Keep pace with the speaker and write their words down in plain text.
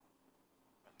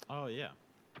Oh yeah.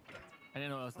 I didn't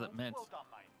know what else that meant.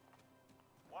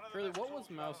 Really, what was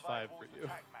mouse 5 for you?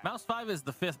 Mouse 5 is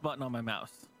the 5th button on my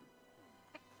mouse.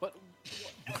 What?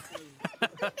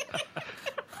 I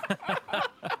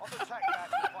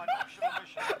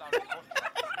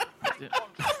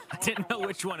didn't know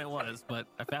which one it was, but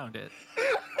I found it.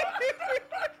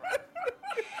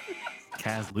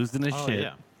 Kaz losing his shit.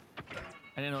 Yeah.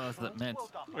 I didn't know what else that meant.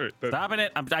 Right, Stopping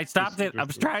it. I stopped it. I'm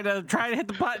just trying to hit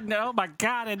the button. Oh my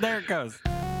god! And there it goes.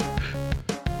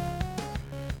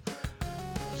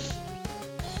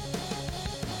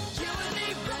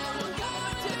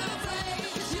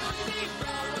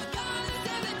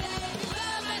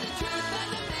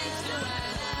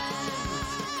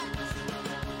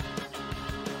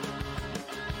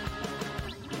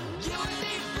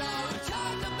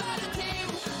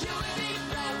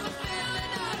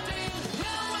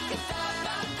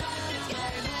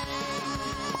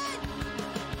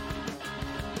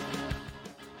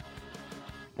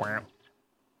 Wow.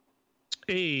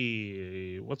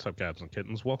 Hey, what's up, cats and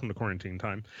kittens? Welcome to Quarantine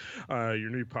Time, your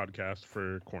new podcast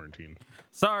for quarantine.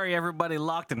 Sorry, everybody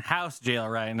locked in house jail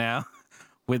right now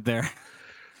with their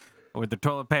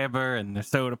toilet paper and their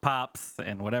soda pops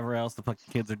and whatever else the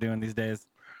fucking kids are doing these days.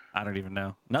 I don't even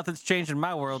know. Nothing's changed in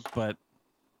my world, but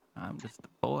I'm just a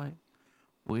boy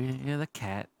with a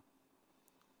cat.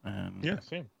 Yeah,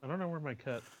 same. I don't know where my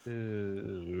cat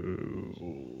is.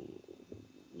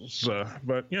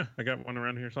 But yeah, I got one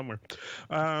around here somewhere.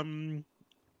 Other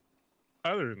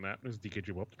than that, this is DKG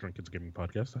Welp, the Drunk Kids Gaming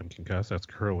Podcast. I'm King Cass. That's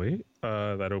Curly.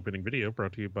 That opening video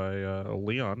brought to you by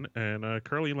Leon and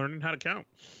Curly learning how to count.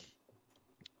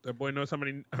 That boy knows how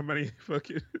many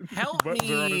fucking Help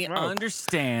buttons are on me his mouth.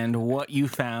 understand what you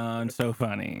found so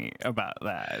funny about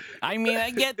that. I mean, I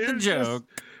get the It's joke,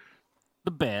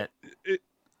 the bit.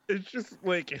 It's just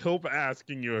like Hilp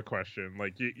asking you a question.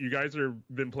 Like you guys are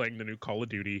been playing the new Call of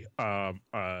Duty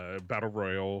Battle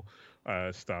Royale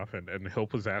stuff, and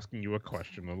Hilp was asking you a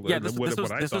question. Yeah, this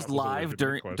was live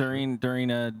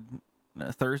during a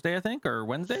Thursday, I think, or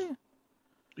Wednesday.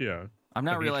 Yeah, I'm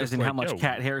not And he's realizing just how like, much "Yo."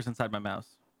 cat hair is inside my mouse.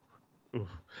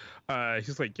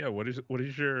 He's like, yeah. What is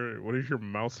your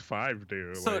mouse 5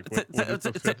 do? So Like, what is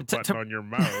the fifth button on your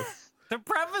mouse? To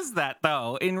preface that,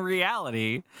 though, in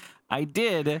reality, I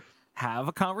did have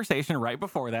a conversation right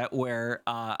before that where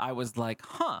I was like,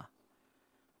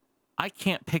 I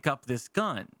can't pick up this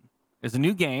gun. It's a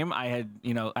new game. I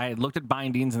had looked at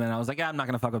bindings, and then I was like, I'm not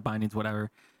going to fuck with bindings,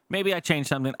 whatever. Maybe I changed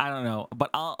something. I don't know. But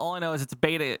all I know is it's a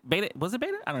beta. Was it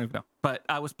beta? I don't even know. But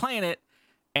I was playing it,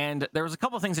 and there was a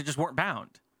couple of things that just weren't bound.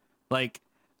 Like,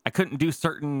 I couldn't do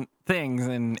certain things,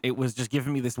 and it was just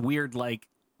giving me this weird, like,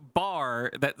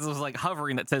 bar that was like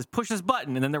hovering that says push this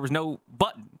button, and then there was no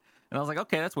button, and I was like,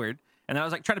 okay, that's weird. And then I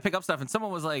was like trying to pick up stuff, and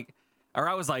someone was like, or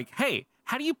I was like, hey,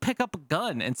 how do you pick up a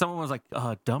gun? And someone was like,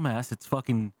 dumbass, it's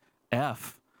fucking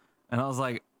F. And I was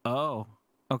like, oh,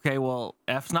 okay, well,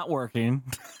 F's not working.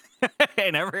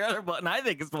 And every other button I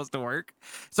think is supposed to work.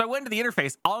 So I went to the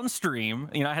interface on stream.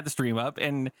 I had the stream up,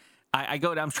 and I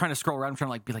go down. I'm trying to scroll around. I'm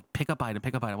trying to be like pick up item,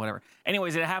 whatever.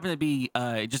 Anyways, it happened to be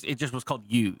it just was called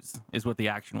use is what the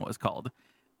action was called,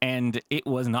 and it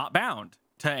was not bound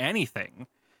to anything,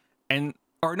 it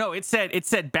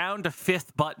said bound to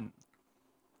 5th button,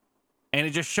 and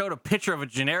it just showed a picture of a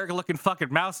generic looking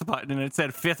fucking mouse button, and it said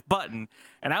 5th button,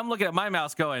 and I'm looking at my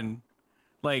mouse going,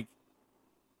 like,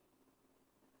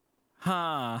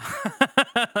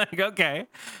 like okay.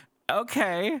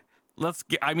 It's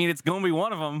gonna be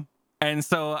one of them. And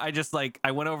so I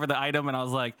went over the item, and I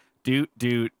was like, doot.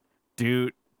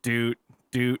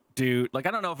 Like,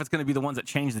 I don't know if it's going to be the ones that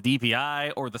change the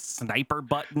DPI or the sniper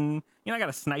button. I got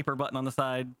a sniper button on the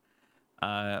side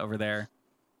over there.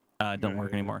 Don't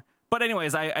work anymore. But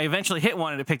anyways, I eventually hit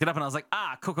one, and it picked it up, and I was like,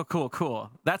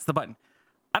 cool. That's the button.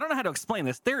 I don't know how to explain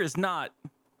this. There is not...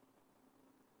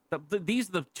 These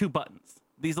are the 2 buttons.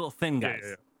 These little thin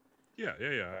guys. Yeah.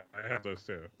 I have those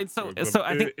too. And so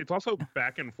I think it's also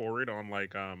back and forward on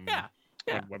like on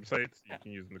websites. You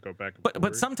can use them to go back and forward.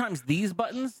 But sometimes these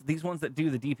buttons, these ones that do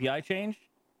the DPI change,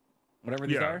 whatever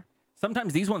these are,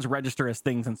 sometimes these ones register as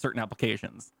things in certain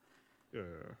applications. Yeah.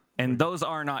 And those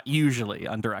are not usually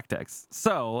on DirectX.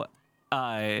 So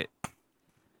I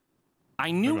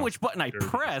knew which button I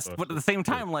pressed, but at the same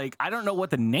time, like, I don't know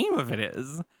what the name of it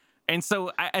is. And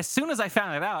so as soon as I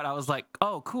found it out, I was like,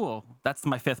 oh, cool. That's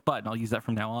my 5th button. I'll use that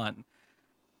from now on.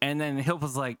 And then Hilp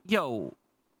was like, yo,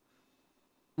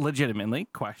 legitimately,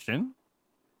 question.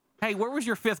 Hey, where was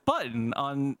your 5th button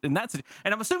on? And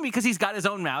I'm assuming because he's got his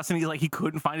own mouse, and he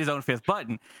couldn't find his own 5th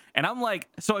button. And I'm like,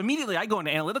 so immediately I go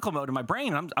into analytical mode in my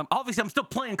brain. And I'm still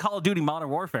playing Call of Duty Modern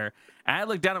Warfare. And I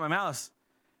look down at my mouse,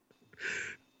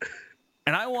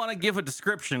 And I want to give a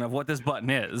description of what this button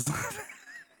is.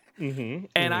 Mm-hmm.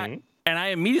 And I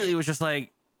immediately was just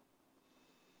like,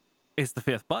 it's the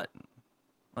 5th button.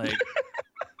 Like,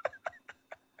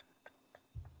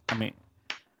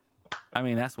 I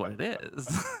mean, that's what it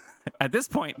is. At this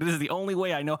point, this is the only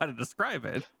way I know how to describe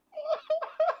it.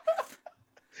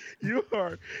 You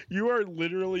are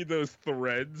literally those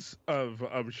threads of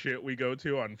shit we go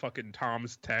to on fucking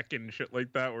Tom's Tech and shit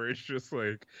like that, where it's just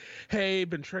like, hey,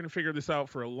 been trying to figure this out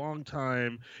for a long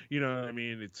time. You know what I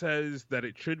mean? It says that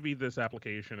it should be this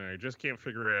application, and I just can't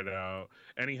figure it out.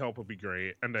 Any help would be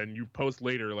great. And then you post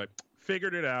later, like,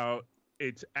 figured it out.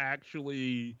 It's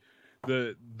actually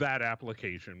that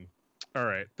application. All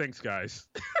right, thanks, guys.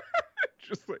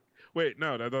 Just like, wait,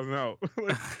 no, that doesn't help.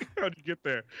 Like, how'd you get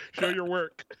there? Show your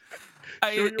work.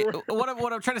 What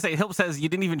I'm trying to say, Hilp says you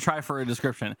didn't even try for a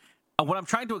description. What I'm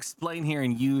trying to explain here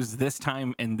and use this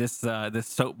time in this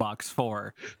soapbox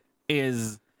for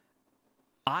is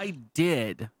I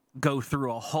did go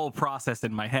through a whole process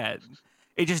in my head.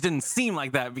 It just didn't seem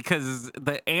like that because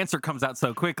the answer comes out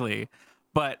so quickly.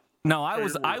 But no, I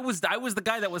was the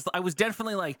guy that I was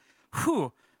definitely like,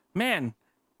 whew, man.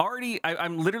 Already,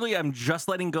 I'm just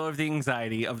letting go of the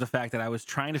anxiety of the fact that I was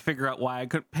trying to figure out why I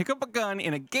couldn't pick up a gun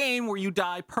in a game where you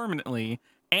die permanently,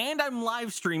 and I'm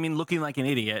live streaming looking like an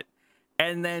idiot.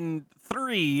 And then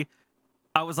 3,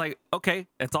 I was like, okay,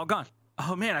 it's all gone.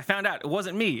 Oh man, I found out it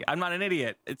wasn't me. I'm not an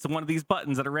idiot. It's one of these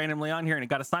buttons that are randomly on here, and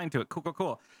it got assigned to it.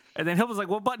 Cool. And then Hill was like,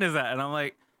 what button is that? And I'm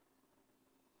like,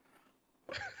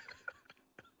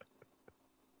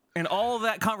 and all of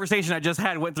that conversation I just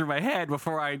had went through my head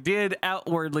before I did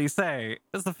outwardly say,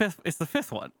 it's the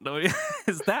 5th one. No,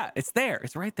 it's that. It's there.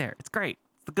 It's right there. It's great.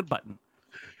 It's the good button.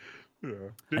 Yeah.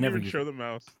 Didn't even show the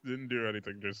mouse. Didn't do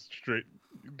anything. Just straight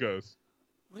goes.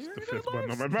 It's the 5th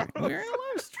button on my mouse. We're in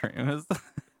a live stream.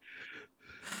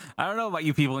 I don't know about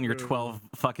you people and your 12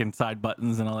 fucking side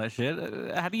buttons and all that shit.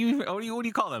 How do you, what do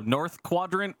you call them? North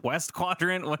quadrant, west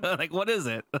quadrant? What is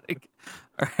it? Like,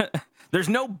 there's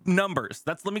no numbers.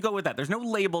 Let me go with that. There's no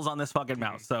labels on this fucking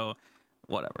mouse. So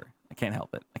whatever. I can't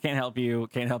help it. I can't help you.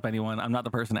 Can't help anyone. I'm not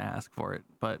the person to ask for it,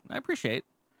 but I appreciate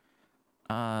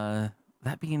that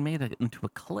being made into a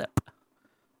clip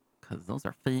because those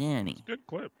are funny. It's a good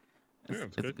clip. Yeah,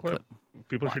 it's a good clip.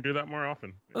 People should do that more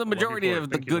often. Well, the majority of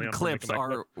the good clips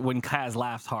are when Kaz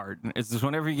laughs hard. It's just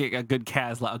whenever you get a good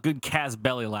Kaz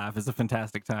belly laugh is a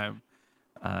fantastic time.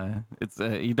 It's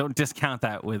you don't discount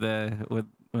that with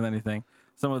anything.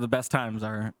 Some of the best times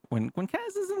are when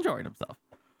Kaz is enjoying himself.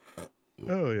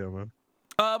 Oh yeah, man.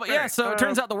 But yeah, so it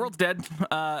turns out the world's dead.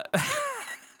 The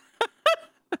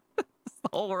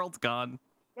whole world's gone.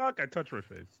 Fuck! I touched my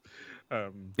face.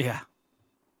 Yeah.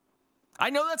 I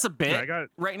know that's a bit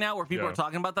right now where people are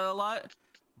talking about that a lot,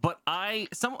 but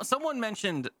someone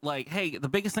mentioned like, hey, the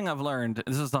biggest thing I've learned,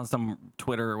 this is on some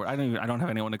Twitter, I don't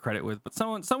have anyone to credit with, but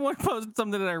someone posted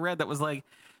something that I read that was like,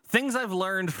 things I've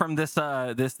learned from this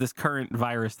current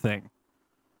virus thing.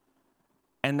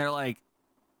 And they're like,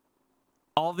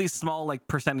 all these small like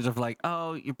percentage of like,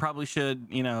 oh, you probably should,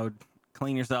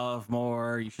 clean yourself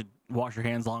more, you should wash your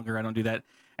hands longer, I don't do that.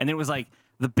 And it was like,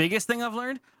 the biggest thing I've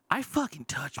learned, I fucking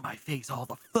touch my face all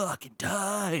the fucking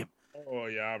time. Oh,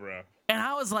 yeah, bro. And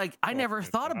I was like, I never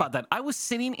thought about that. I was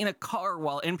sitting in a car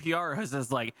while NPR has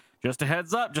this like, just a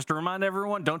heads up, just to remind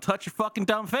everyone, don't touch your fucking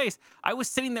dumb face. I was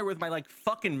sitting there with my like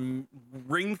fucking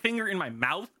ring finger in my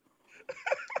mouth.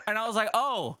 And I was like,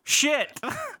 oh, shit.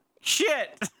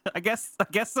 Shit. I guess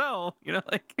so.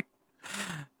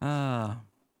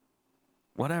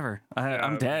 Whatever.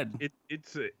 I'm dead.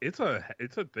 It's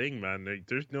a thing, man.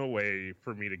 There's no way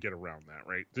for me to get around that,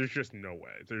 right? There's just no way.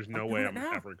 There's no way I'm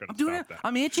ever gonna stop that.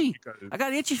 I'm itchy. I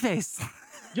got itchy face.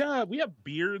 Yeah, we have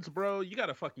beards, bro. You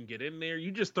gotta fucking get in there.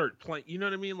 You just start playing. You know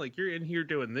what I mean? Like you're in here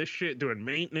doing this shit, doing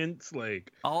maintenance,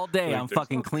 like all day. I'm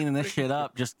fucking cleaning this shit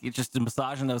up. Just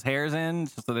massaging those hairs in,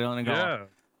 just so they don't go all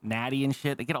natty and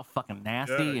shit. They get all fucking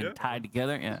nasty and tied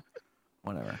together. Yeah,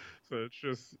 whatever. So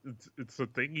it's a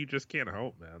thing you just can't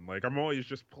help, man. Like I'm always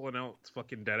just pulling out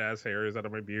fucking dead ass hairs out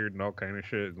of my beard and all kind of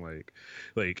shit, and like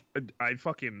I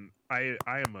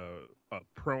am a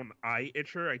prone eye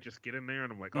itcher. I just get in there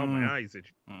and I'm like, oh my eyes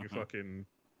itch. You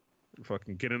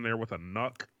fucking get in there with a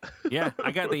knuck. Yeah,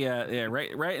 I got the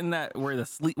right in that where the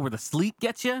sleep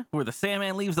gets you, where the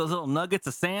Sandman leaves those little nuggets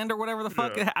of sand or whatever the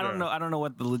fuck. I don't know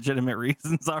what the legitimate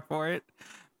reasons are for it.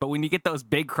 But when you get those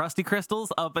big crusty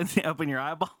crystals up in your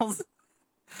eyeballs,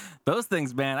 those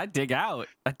things, man, I gouge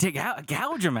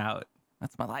them out.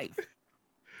 That's my life.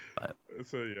 But.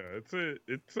 So yeah,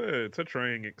 it's a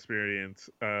trying experience.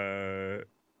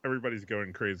 everybody's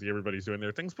going crazy. Everybody's doing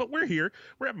their things, but we're here.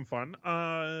 We're having fun.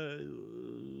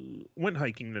 Went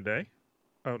hiking today,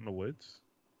 out in the woods.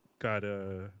 Got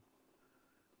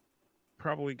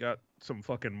probably got some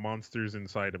fucking monsters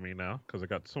inside of me now because I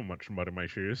got so much mud in my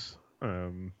shoes.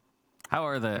 How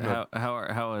are the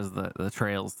how is the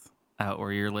trails out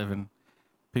where you're living?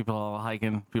 People all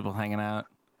hiking, people hanging out.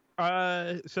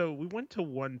 So we went to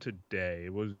one today.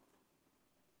 It was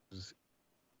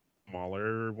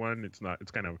smaller one. It's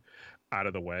kind of out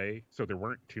of the way, so there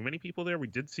weren't too many people there. We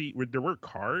did see there were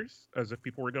cars as if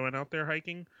people were going out there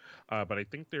hiking, but I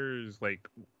think there's like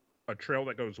a trail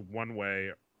that goes one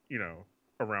way,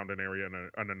 around an area,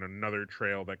 and then another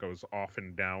trail that goes off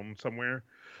and down somewhere.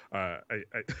 I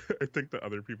I think the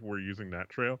other people were using that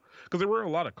trail because there were a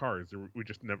lot of cars. We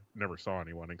just never saw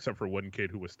anyone except for one kid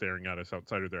who was staring at us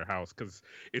outside of their house because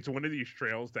it's one of these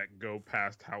trails that go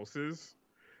past houses,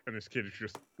 and this kid is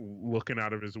just looking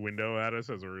out of his window at us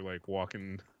as we're like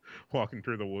walking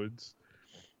through the woods.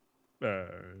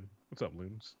 What's up,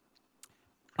 Loons?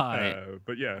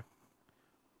 But yeah,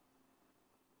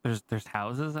 there's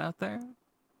houses out there.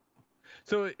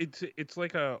 so it's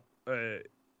like a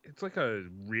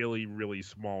really really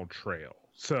small trail.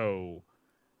 So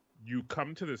you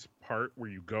come to this part where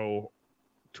you go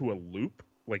to a loop,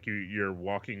 like you're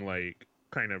walking like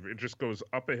kind of, it just goes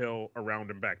up a hill,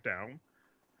 around and back down,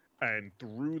 and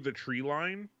through the tree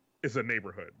line is a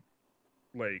neighborhood.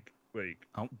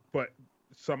 Oh. But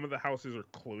some of the houses are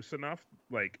close enough,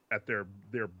 like at their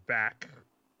back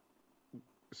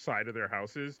side of their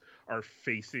houses are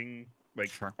facing like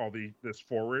Sure. all this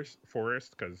forest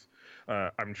because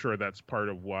I'm sure that's part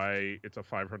of why it's a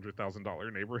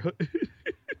 $500,000 neighborhood.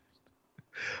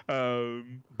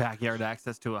 Backyard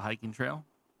access to a hiking trail.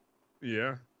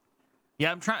 Yeah.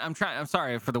 Yeah, I'm trying. I'm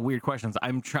sorry for the weird questions.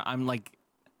 I'm like,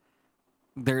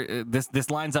 there. This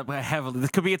lines up heavily. This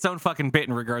could be its own fucking bit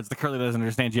in regards to Curly doesn't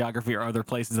understand geography or other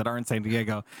places that aren't San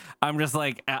Diego. I'm just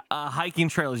like, a hiking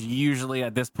trail is usually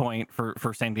at this point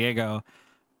for San Diego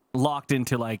locked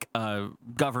into like a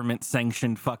government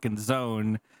sanctioned fucking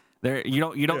zone. There, you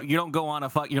don't go on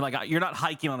a you're not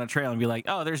hiking on a trail and be like,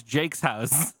 oh, there's Jake's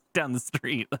house down the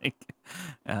street. Like,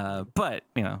 but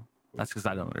that's because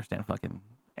I don't understand fucking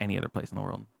any other place in the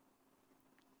world.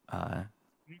 Let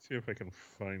me see if I can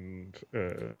find.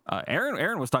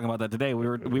 Aaron was talking about that today.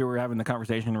 We were having the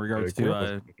conversation in regards to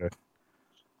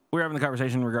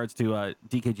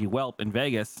DKG Whelp in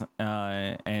Vegas,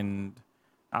 and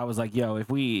I was like, yo, if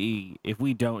we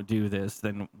don't do this,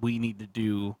 then we need to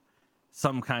do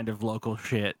some kind of local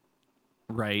shit,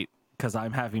 right? Because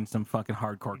I'm having some fucking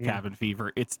hardcore cabin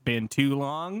fever. It's been too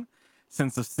long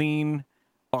since I've seen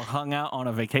or hung out on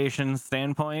a vacation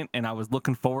standpoint, and I was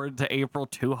looking forward to April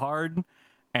too hard.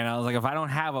 And I was like, if I don't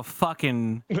have a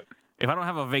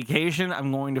vacation,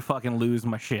 I'm going to fucking lose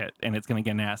my shit, and it's gonna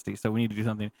get nasty. So we need to do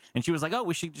something. And she was like, oh,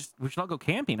 we should all go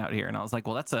camping out here. And I was like,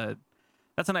 well, that's a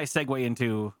nice segue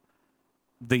into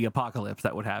the apocalypse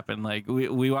that would happen. Like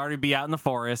we already be out in the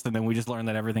forest, and then we just learn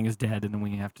that everything is dead, and then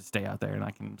we have to stay out there, and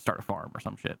I can start a farm or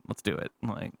some shit. Let's do it.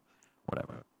 Like,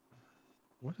 whatever.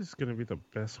 What is going to be the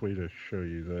best way to show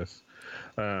you this?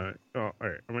 All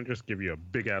right. I'm going to just give you a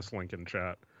big-ass link in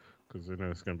chat, because I know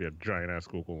it's going to be a giant-ass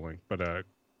Google link. But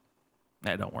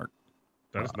that don't work.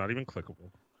 That's not even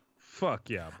clickable. Fuck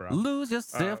yeah, bro. Lose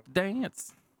yourself,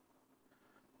 dance.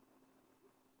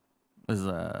 This is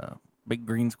a big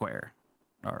green square.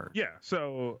 Or yeah,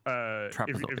 so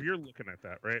if you're looking at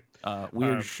that, right?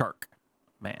 Weird shark,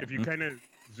 man. If you kind of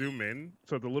zoom in,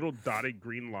 so the little dotted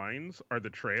green lines are the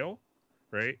trail,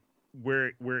 right? Where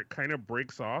it kind of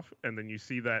breaks off, and then you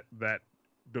see that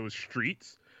those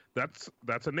streets.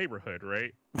 That's a neighborhood,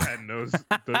 right? And those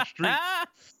streets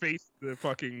face the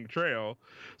fucking trail,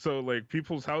 so like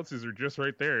people's houses are just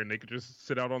right there, and they could just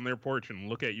sit out on their porch and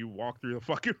look at you walk through the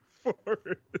fucking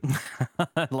forest.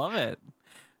 I love it.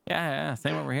 Yeah,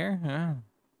 same over here.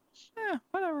 Yeah,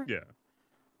 whatever. Yeah.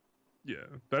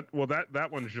 That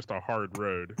one's just a hard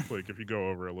road. Like if you go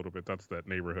over a little bit, that's that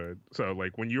neighborhood. So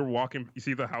like when you're walking, you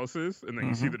see the houses, and then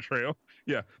you see the trail.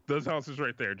 Yeah, those houses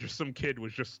right there. Just some kid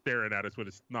was just staring at us with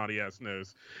his snotty ass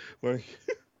nose, like,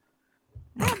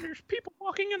 Mom, there's people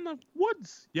walking in the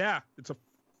woods. Yeah, it's a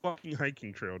fucking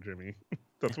hiking trail, Jimmy.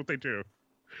 That's what they do.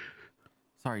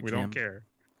 Sorry, we Jim. don't care.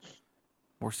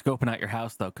 We're scoping out your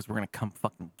house though, because we're gonna come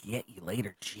fucking get you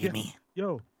later, Jimmy. Yeah.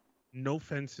 Yo, no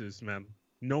fences, man.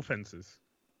 No fences.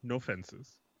 No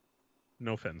fences.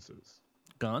 No fences.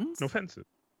 Guns? No fences.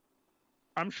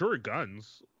 I'm sure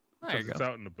guns. There you Because it's go.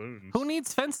 out in the boons. Who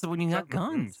needs fences when you It's got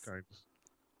out in the boons, guns? kind of.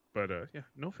 But yeah,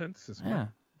 no fences. Man. Yeah.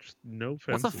 Just no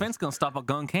fences. What's a fence gonna stop a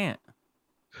gun can't?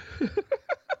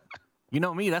 You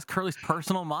know me, that's Curly's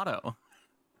personal motto.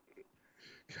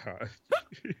 God,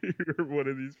 you're one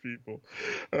of these people.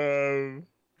 Yeah,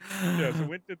 so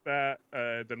went to that,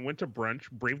 then went to brunch,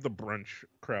 braved the brunch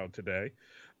crowd today.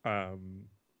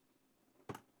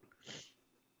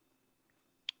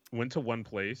 Went to one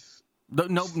place.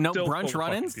 No still brunch full of fucking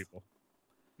run-ins? people.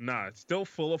 Nah, it's still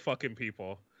full of fucking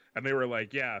people. And they were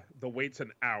like, yeah, the wait's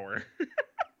an hour.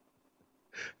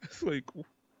 It's like,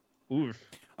 oof.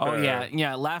 Oh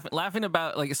yeah. Laughing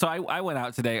about, like, so I went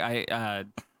out today.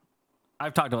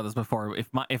 I've talked about this before.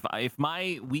 If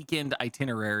my weekend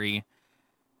itinerary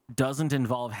doesn't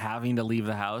involve having to leave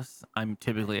the house, I'm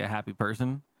typically a happy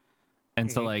person.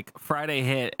 And so like Friday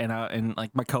hit, and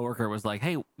like my coworker was like,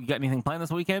 "Hey, you got anything planned this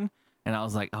weekend?" And I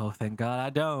was like, "Oh, thank God I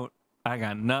don't. I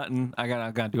got nothing. I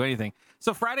gotta do anything."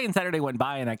 So Friday and Saturday went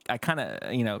by, and I kind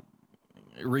of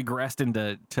regressed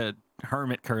into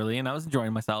hermit Curly, and I was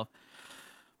enjoying myself.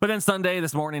 But then Sunday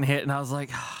this morning hit, and I was like,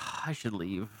 I should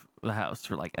leave the house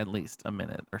for like at least a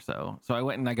minute or so. So I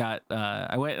went and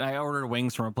I ordered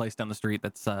wings from a place down the street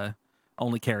that's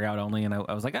only carry out only, and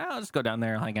I was like, I'll just go down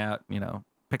there, hang out,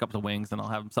 pick up the wings, and I'll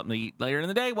have something to eat later in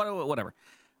the day, whatever.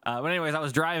 But anyways, I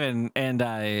was driving, and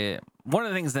one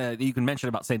of the things that you can mention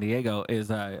about San Diego is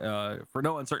for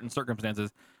no uncertain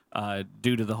circumstances,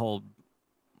 due to the whole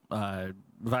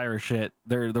virus shit,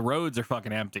 the roads are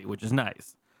fucking empty, which is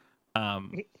nice.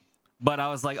 But I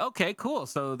was like, okay, cool.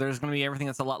 So there's going to be everything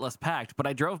that's a lot less packed. But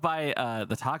I drove by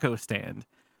the taco stand,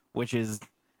 which is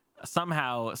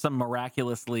somehow some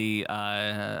miraculously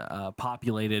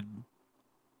populated,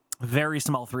 very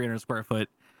small 300 square foot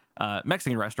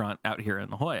Mexican restaurant out here in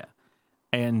La Jolla.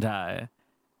 And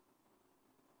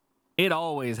it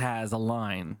always has a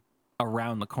line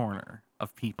around the corner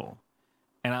of people.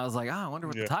 And I was like, I wonder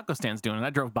what the taco stand's doing. And I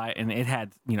drove by, and it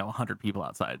had, 100 people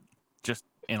outside just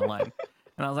in a line.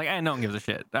 And I was like, no one gives a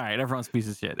shit. All right, everyone's a piece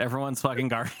of shit. Everyone's fucking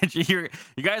garbage. You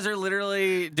guys are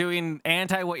literally doing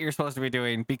anti what you're supposed to be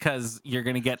doing because you're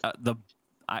going to get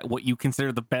what you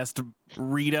consider the best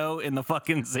burrito in the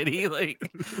fucking city.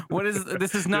 Like,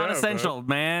 this is not essential,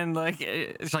 man. Like,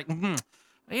 it's like,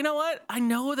 you know what? I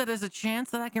know that there's a chance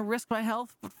that I can risk my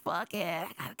health, but fuck it. I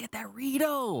got to get that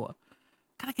Rito.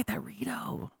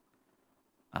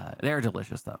 They're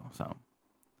delicious, though. So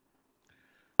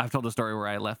I've told the story where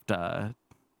I left.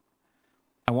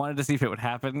 I wanted to see if it would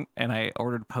happen, and I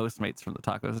ordered Postmates from the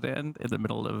taco stand in the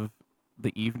middle of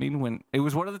the evening when it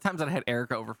was one of the times that I had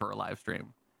Erica over for a live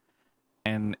stream,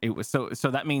 and it was so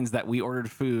that means that we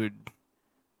ordered food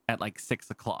at like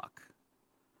 6:00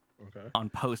 on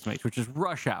Postmates, which is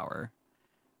rush hour,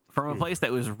 from a place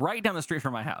that was right down the street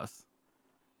from my house,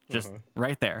 just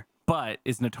right there, but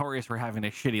is notorious for having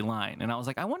a shitty line. And I was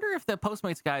like, I wonder if the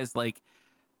Postmates guys, like,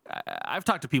 I've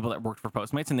talked to people that worked for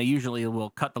Postmates, and they usually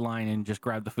will cut the line and just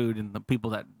grab the food, and the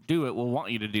people that do it will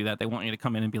want you to do that. They want you to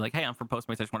come in and be like, hey, I'm from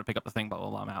Postmates, I just want to pick up the thing, blah,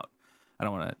 blah, blah, I'm out. I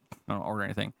don't want to order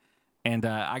anything. And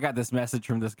I got this message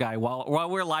from this guy while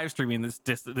we're live streaming,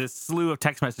 this slew of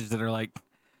text messages that are like,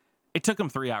 it took him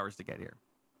 3 hours to get here.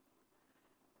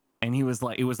 And he was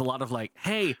like, it was a lot of like,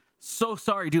 hey, so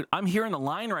sorry, dude, I'm here in the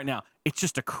line right now. It's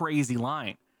just a crazy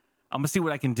line. I'm gonna see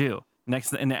what I can do.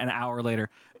 An hour later,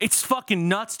 it's fucking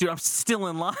nuts, dude. I'm still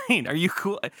in line. Are you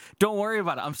cool? Don't worry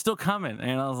about it. I'm still coming.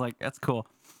 And I was like, that's cool.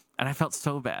 And I felt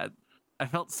so bad.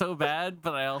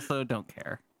 But I also don't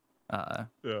care.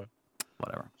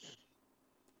 Whatever.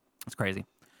 It's crazy.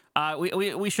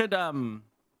 We should talk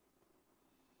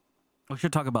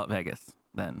about Vegas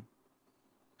then.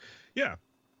 Yeah.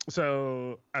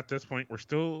 So at this point, we're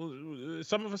still,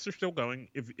 some of us are still going.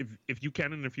 If you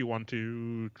can and if you want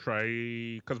to try,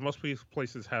 because most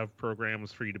places have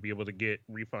programs for you to be able to get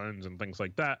refunds and things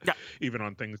like that, even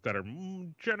on things that are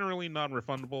generally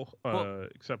non-refundable,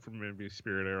 except for maybe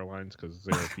Spirit Airlines because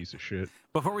they're a piece of shit.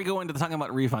 Before we go into talking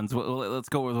about refunds, let's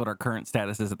go with what our current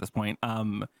status is at this point.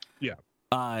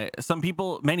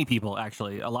 Many people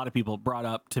actually, a lot of people brought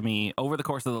up to me over the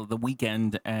course of the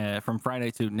weekend, from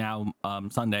Friday to now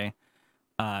Sunday,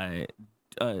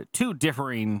 two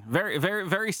differing, very, very,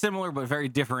 very similar but very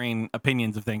differing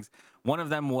opinions of things. One of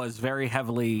them was very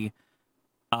heavily,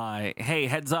 hey,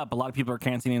 heads up, a lot of people are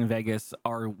canceling in Vegas.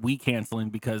 Are we canceling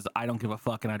because I don't give a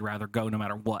fuck and I'd rather go no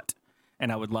matter what?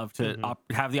 And I would love to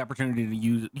have the opportunity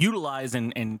to utilize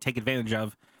and take advantage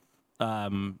of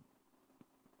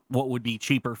what would be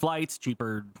cheaper flights,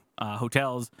 cheaper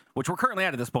hotels, which we're currently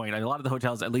at this point. A lot of the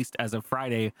hotels, at least as of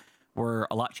Friday, were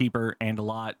a lot cheaper and a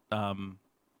lot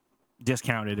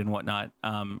discounted and whatnot.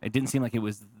 It didn't seem like it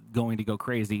was going to go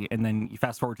crazy. And then you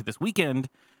fast forward to this weekend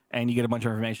and you get a bunch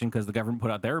of information because the government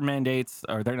put out their mandates,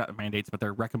 or they're not mandates, but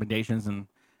their recommendations and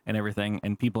everything.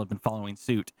 And people have been following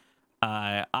suit.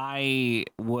 I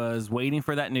was waiting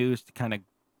for that news to kind of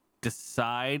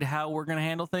decide how we're going to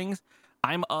handle things.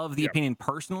 I'm of the opinion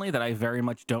personally that I very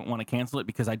much don't want to cancel it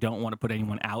because I don't want to put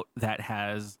anyone out that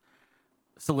has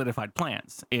solidified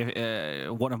plans. If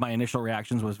one of my initial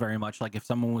reactions was very much like if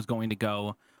someone was going to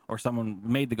go or someone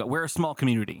made the go, we're a small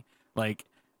community. Like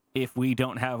if we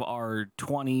don't have our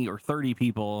 20 or 30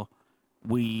 people,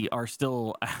 we are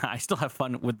still, I still have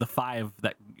fun with the 5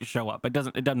 that show up. It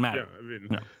doesn't matter. Yeah, I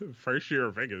mean, first year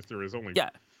of Vegas, there was only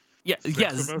Year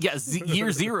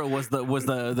 0 was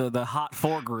the hot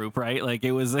 4 group, right? Like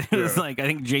it was like I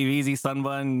think JVZ,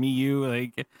 Sunbun, me, you,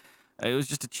 like it was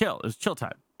just it was chill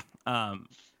time.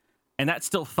 And that's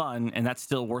still fun and that's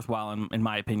still worthwhile in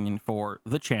my opinion for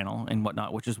the channel and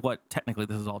whatnot, which is what technically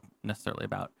this is all necessarily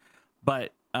about.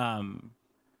 But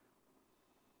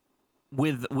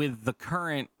with the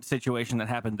current situation that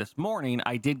happened this morning,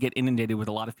 I did get inundated with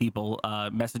a lot of people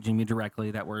messaging me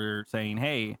directly that were saying,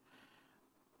 hey,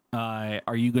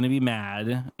 are you going to be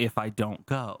mad if I don't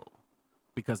go?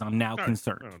 Because I'm now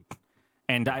concerned.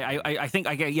 And I think,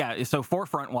 so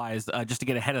forefront wise, just to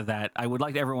get ahead of that, I would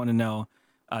like everyone to know,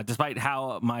 despite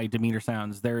how my demeanor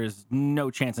sounds, there is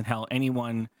no chance in hell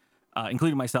anyone,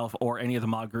 including myself or any of the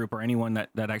mod group or anyone that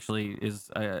actually is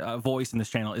a voice in this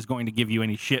channel is going to give you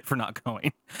any shit for not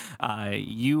going.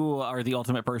 You are the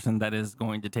ultimate person that is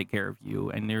going to take care of you,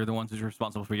 and they're the ones who's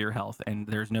responsible for your health, and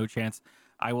there's no chance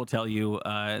I will tell you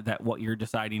that what you're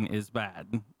deciding is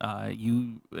bad.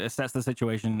 You assess the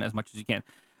situation as much as you can.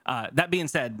 That being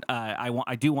said,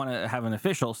 I do want to have an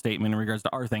official statement in regards to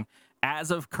our thing.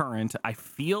 As of current, I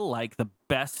feel like the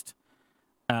best,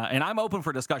 and I'm open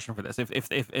for discussion for this.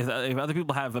 If other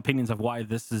people have opinions of why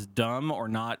this is dumb or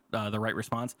not the right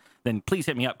response, then please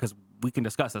hit me up because we can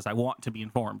discuss this. I want to be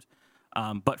informed.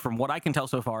 But from what I can tell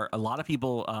so far, a lot of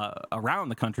people around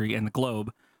the country and the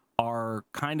globe are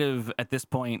kind of at this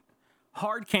point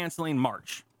hard canceling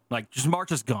March. Like, just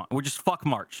March is gone. We're just fuck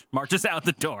March. March is out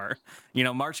the door. You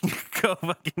know, March can go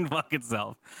fuck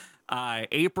itself.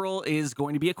 April is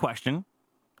going to be a question.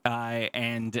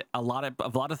 And a lot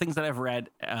of things that I've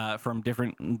read from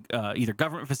different either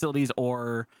government facilities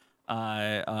or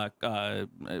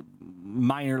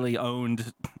minorly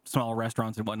owned small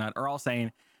restaurants and whatnot are all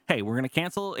saying, hey, we're going to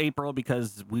cancel April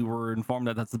because we were informed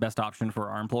that that's the best option for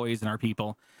our employees and our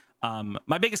people.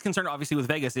 My biggest concern, obviously, with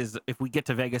Vegas is if we get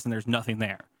to Vegas and there's nothing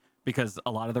there, because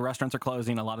a lot of the restaurants are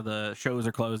closing, a lot of the shows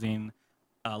are closing,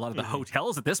 a lot of the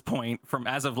hotels at this point, from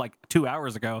as of like 2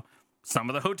 hours ago,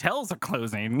 some of the hotels are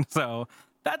closing. So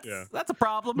that's a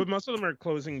problem. But most of them are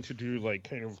closing to do like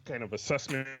kind of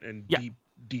assessment and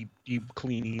deep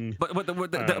cleaning. But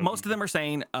most of them are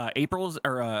saying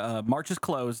March is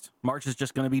closed. March is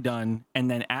just going to be done,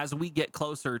 and then as we get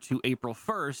closer to April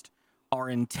 1st, our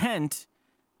intent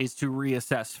is to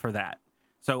reassess for that.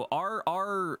 So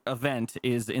our event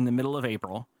is in the middle of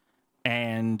April,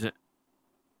 and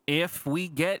if we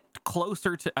get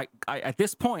closer to, at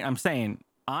this point, I'm saying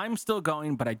I'm still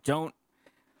going, but I don't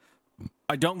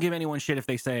give anyone shit if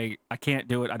they say I can't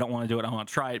do it, I don't want to do it, I want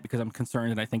to try it because I'm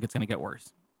concerned and I think it's going to get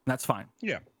worse. That's fine.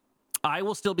 Yeah, I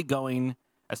will still be going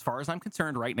as far as I'm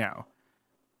concerned right now,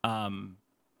 no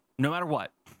matter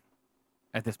what.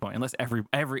 At this point, unless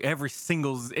every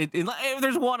singles, if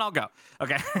there's one, I'll go.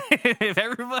 Okay, if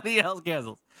everybody else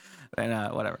cancels,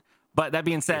 then whatever. But that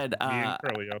being said, me and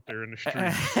Curly out there in the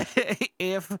street.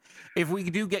 if we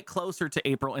do get closer to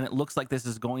April and it looks like this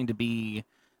is going to be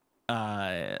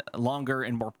longer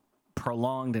and more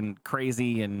prolonged and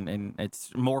crazy, and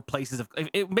it's more places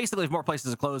basically if more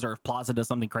places close or if Plaza does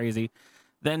something crazy,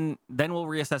 then we'll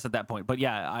reassess at that point. But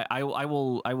yeah, I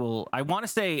want to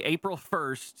say April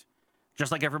 1st. Just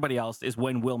like everybody else, is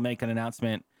when we'll make an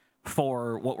announcement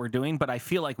for what we're doing. But I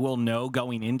feel like we'll know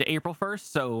going into April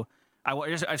 1st. So I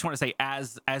just want to say,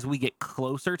 as we get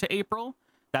closer to April,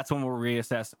 that's when we'll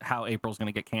reassess how April's going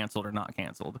to get canceled or not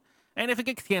canceled. And if it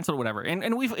gets canceled, whatever.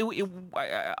 And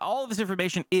all of this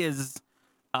information is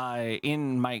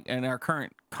in our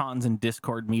current cons and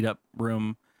Discord meetup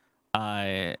room.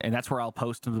 And that's where I'll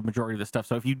post the majority of the stuff.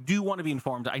 So if you do want to be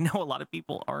informed, I know a lot of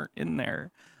people aren't in there.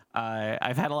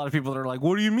 I've had a lot of people that are like,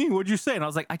 what do you mean? What'd you say? And I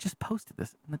was like, I just posted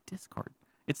this in the Discord.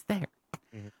 It's there.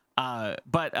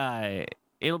 But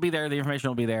it'll be there. The information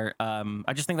will be there.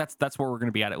 I just think that's where we're going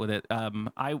to be at it with it.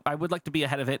 I would like to be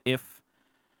ahead of it if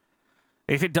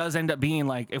it does end up being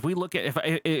like, if we look at,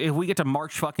 if we get to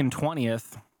March fucking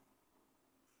 20th,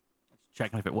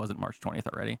 checking if it wasn't March 20th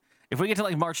already. If we get to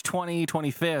like March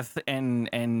 25th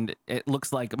and it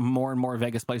looks like more and more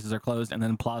Vegas places are closed and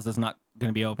then Plaza's not going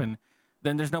to be open,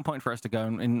 then there's no point for us to go.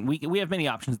 And we have many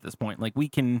options at this point. Like we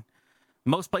can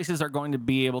most places are going to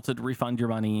be able to refund your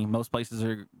money. Most places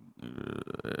are,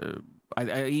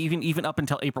 even up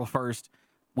until April 1st,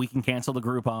 we can cancel the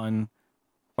Groupon,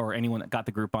 or anyone that got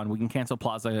the Groupon. We can cancel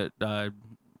Plaza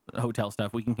hotel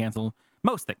stuff. We can cancel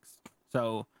most things.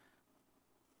 So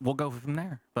we'll go from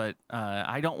there. But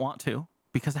I don't want to,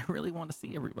 because I really want to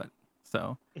see everybody.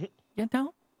 So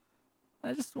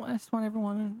I just want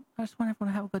everyone to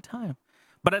have a good time.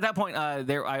 But at that point, I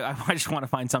just want to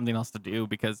find something else to do,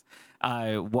 because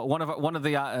one of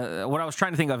the what I was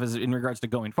trying to think of is in regards to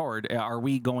going forward. Are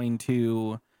we going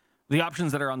to, the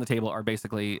options that are on the table are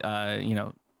basically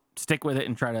stick with it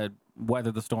and try to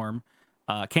weather the storm,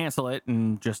 cancel it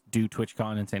and just do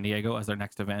TwitchCon in San Diego as our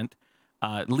next event,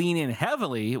 lean in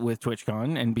heavily with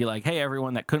TwitchCon and be like, hey,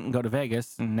 everyone that couldn't go to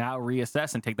Vegas, and now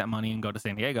reassess and take that money and go to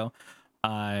San Diego,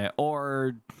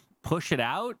 or push it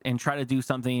out and try to do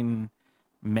something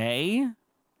May,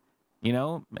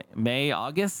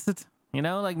 August,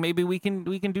 like maybe we can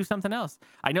do something else.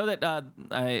 I know that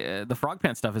the Frog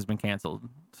Pants stuff has been canceled,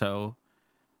 so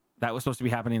that was supposed to be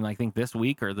happening, I think, this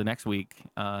week or the next week,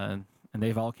 and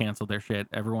they've all canceled their shit.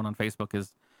 Everyone on Facebook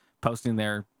is posting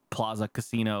their Plaza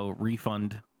Casino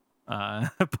refund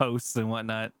posts and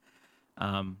whatnot.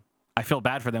 I feel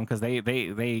bad for them, because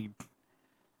they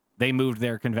moved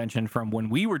their convention from when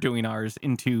we were doing ours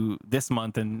into this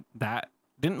month, and that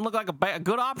didn't look like a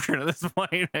good option at this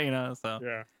point, so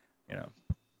yeah,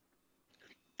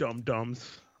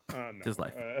 dums. No. Just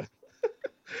like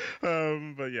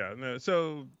but yeah, no,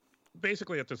 so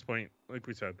basically at this point, like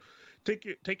we said,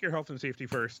 take your health and safety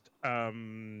first.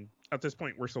 At this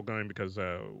point, we're still going because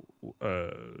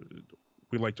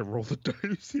we like to roll the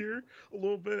dice here a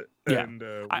little bit. Yeah. And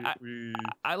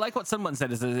I like what someone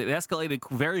said, is it escalated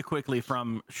very quickly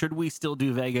from should we still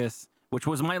do Vegas, which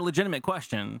was my legitimate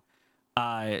question,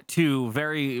 to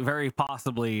very, very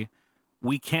possibly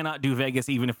we cannot do Vegas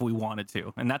even if we wanted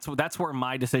to. And that's where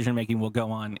my decision making will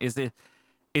go on, is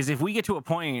if we get to a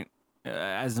point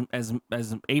as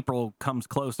April comes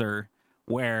closer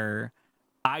where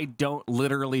I don't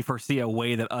literally foresee a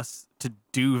way that us to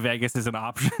do Vegas is an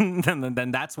option,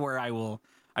 then that's where I will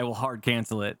hard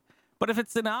cancel it. But if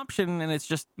it's an option and it's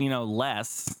just,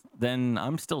 less, then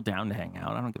I'm still down to hang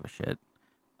out. I don't give a shit.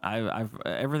 I've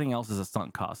everything else is a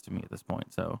sunk cost to me at this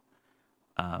point. So,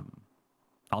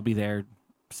 I'll be there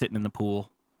sitting in the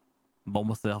pool by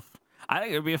myself. I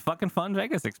think it'd be a fucking fun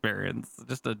Vegas experience.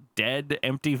 Just a dead,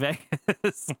 empty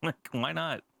Vegas. Like, why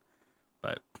not?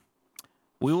 But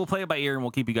we will play it by ear, and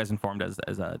we'll keep you guys informed as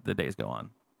the days go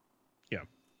on. Yeah.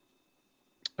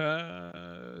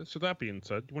 So that being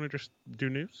said, do you want to just do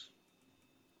news?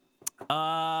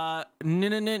 No.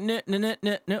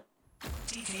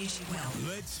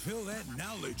 Let's fill that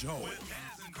knowledge hole.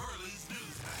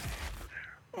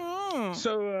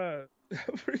 So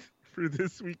for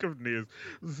this week of news,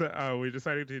 we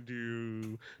decided to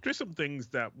do just some things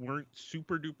that weren't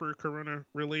super duper Corona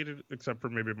related, except for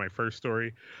maybe my first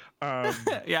story.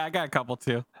 Yeah, I got a couple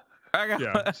too.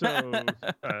 So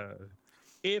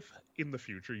if in the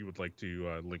future you would like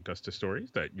to link us to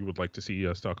stories that you would like to see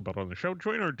us talk about on the show,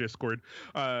 join our Discord.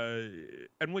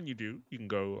 And when you do, you can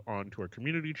go on to our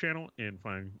community channel and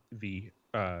find the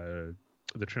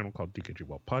channel called DKG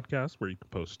Well Podcast, where you can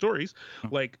post stories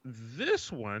like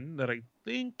this one that I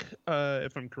think,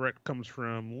 if I'm correct, comes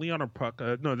from Leon or Puck.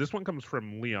 No, this one comes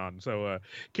from Leon. So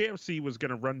KFC was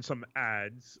going to run some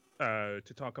ads to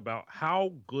talk about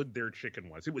how good their chicken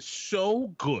was. It was so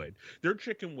good. Their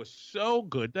chicken was so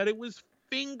good that it was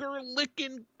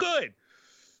finger-licking good.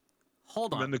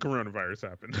 Hold on. And then the coronavirus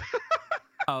happened.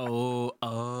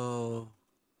 Oh.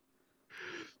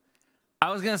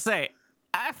 I was going to say,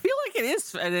 I feel like it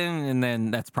is, and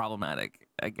then that's problematic,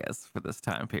 I guess, for this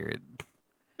time period.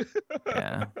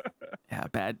 Bad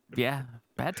timing. Yeah.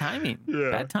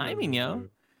 Bad timing, yo.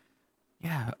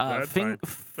 Yeah. Bad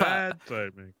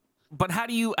timing. But how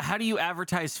do you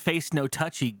advertise face no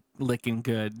touchy licking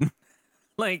good?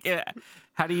 Like,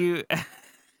 how do you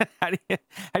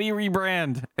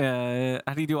rebrand?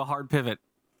 How do you do a hard pivot?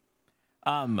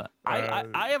 I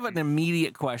have an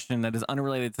immediate question that is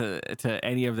unrelated to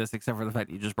any of this, except for the fact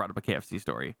that you just brought up a KFC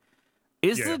story.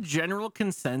 Is the general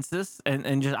consensus,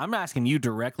 and just I'm asking you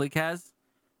directly, Kaz?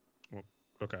 Well,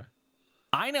 okay.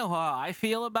 I know how I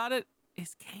feel about it.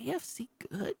 Is KFC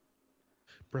good?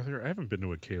 Brother, I haven't been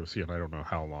to a KFC in I don't know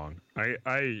how long. I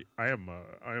am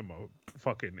a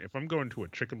fucking, if I'm going to a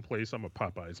chicken place, I'm a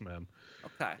Popeyes man.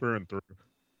 Okay. Through and through.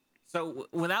 So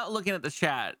without looking at the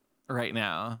chat right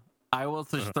now, I will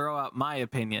just throw out my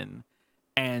opinion,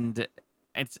 and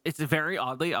it's very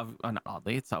oddly, not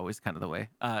oddly, it's always kind of the way,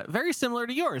 very similar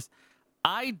to yours.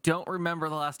 I don't remember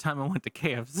the last time I went to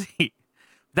KFC.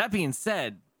 That being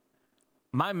said,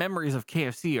 my memories of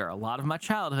KFC are a lot of my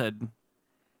childhood,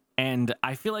 and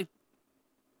I feel like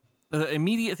the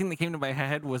immediate thing that came to my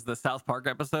head was the South Park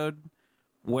episode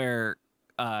where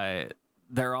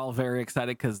they're all very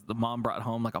excited because the mom brought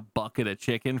home like a bucket of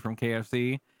chicken from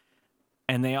KFC,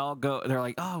 and they all go, they're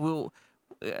like, oh, well,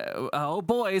 oh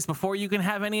boys, before you can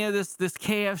have any of this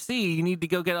KFC, you need to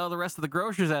go get all the rest of the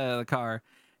groceries out of the car.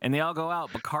 And they all go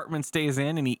out, but Cartman stays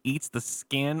in and he eats the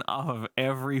skin off of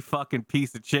every fucking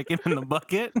piece of chicken in the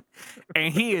bucket.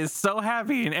 And he is so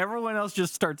happy, and everyone else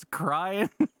just starts crying.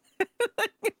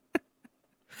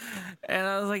 And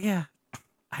I was like, yeah,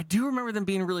 I do remember them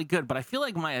being really good, but I feel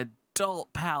like my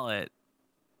adult palate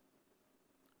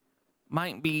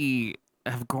might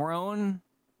have grown.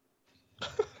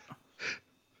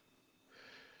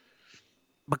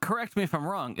 But correct me if I'm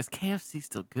wrong, is KFC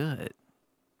still good?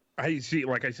 I see.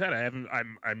 Like I said, I haven't.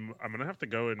 I'm gonna have to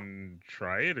go and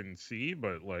try it and see.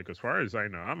 But like as far as I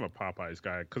know, I'm a Popeyes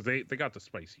guy because they got the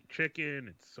spicy chicken.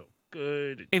 It's so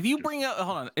good. If you bring up,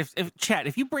 hold on, if chat,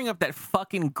 if you bring up that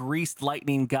fucking greased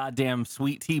lightning goddamn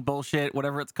sweet tea bullshit,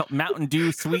 whatever it's called, Mountain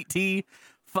Dew sweet tea,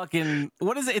 fucking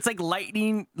what is it? It's like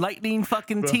lightning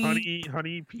fucking tea.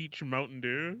 Honey peach Mountain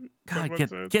Dew. God,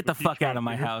 get the fuck out of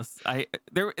my house.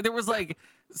 There was like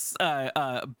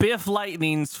Biff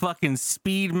Lightning's fucking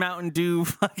Speed Mountain Dew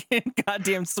fucking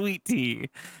goddamn sweet tea.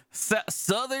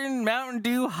 Southern Mountain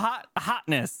Dew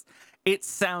hotness. It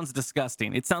sounds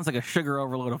disgusting. It sounds like a sugar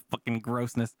overload of fucking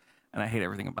grossness, and I hate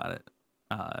everything about it.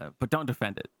 But don't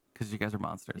defend it because you guys are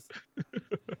monsters.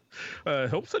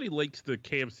 Hope said he likes the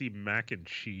KFC mac and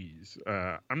cheese.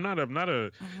 I'm not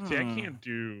a. See, I can't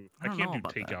do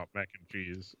takeout mac and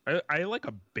cheese. I like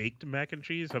a baked mac and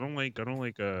cheese. I don't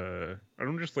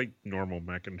just like normal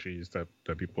mac and cheese that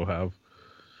people have.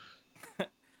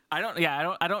 I don't.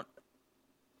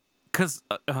 Cause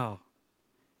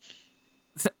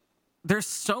there's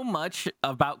so much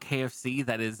about KFC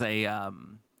that is there's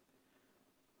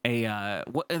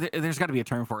got to be a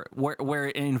term for it where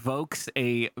it invokes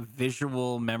a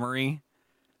visual memory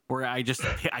where I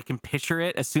can picture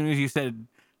it as soon as you said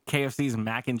KFC's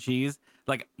mac and cheese.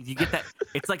 Like you get that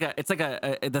it's like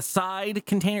the side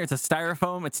container, it's a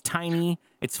styrofoam, it's tiny,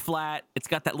 it's flat, it's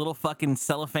got that little fucking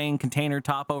cellophane container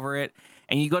top over it,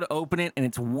 and you go to open it and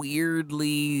it's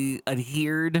weirdly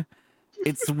adhered.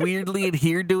 It's weirdly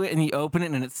adhered to it, and you open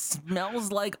it and it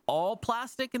smells like all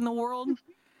plastic in the world.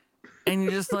 And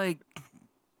you're just like,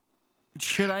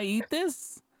 should I eat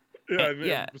this?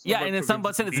 Yeah. And in some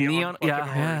butts it's neon.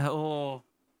 Yeah. Oh.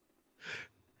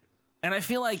 And I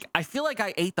feel like I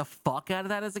ate the fuck out of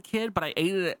that as a kid, but I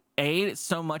ate it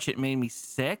so much it made me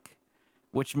sick,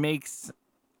 which makes,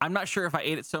 I'm not sure if I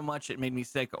ate it so much it made me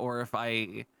sick or if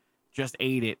I just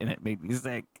ate it and it made me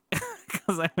sick,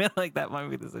 because I feel like that might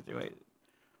be the situation.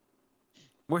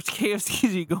 Where's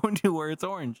KFC you go into where it's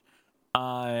orange?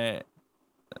 All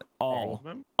of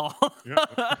them? All. Yeah.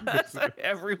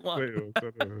 Everyone.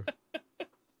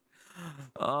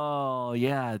 Oh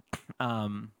yeah.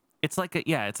 It's like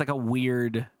a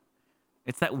weird,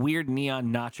 it's that weird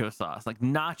neon nacho sauce, like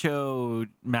nacho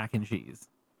mac and cheese,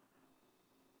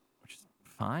 which is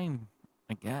fine,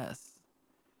 I guess.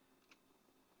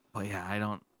 But yeah, I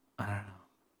don't know.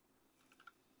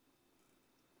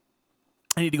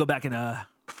 I need to go back and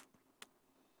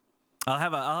I'll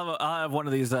have one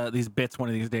of these bits one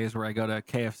of these days where I go to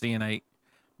KFC and I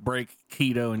break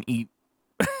keto and eat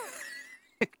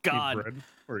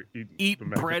eat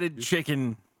breaded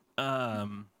chicken,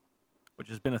 which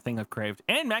has been a thing I've craved,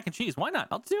 and mac and cheese. Why not?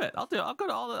 I'll do it. I'll go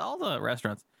to all the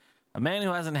restaurants. A man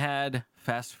who hasn't had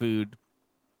fast food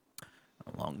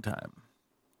in a long time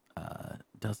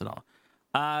does it all.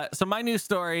 So my news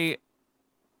story.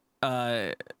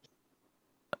 I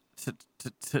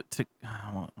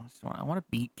want to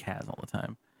beat Kaz all the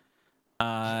time.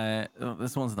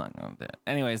 This one's not going to.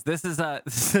 Anyways, this is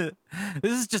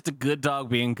just a good dog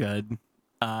being good.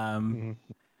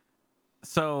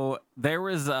 So there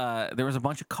was a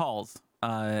bunch of calls.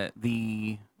 Where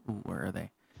are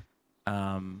they?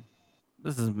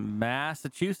 This is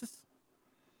Massachusetts,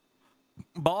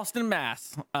 Boston,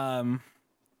 Mass.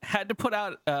 Had to put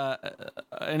out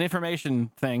an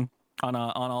information thing on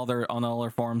all their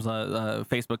forums,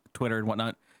 Facebook, Twitter, and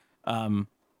whatnot, to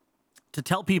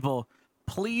tell people,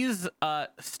 please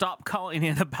stop calling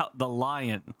in about the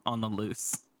lion on the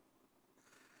loose,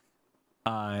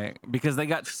 because they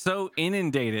got so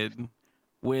inundated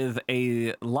with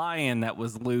a lion that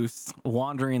was loose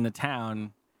wandering the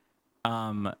town,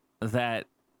 that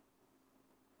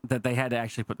they had to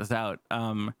actually put this out.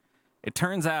 It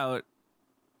turns out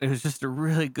it was just a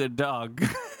really good dog.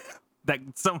 that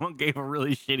someone gave a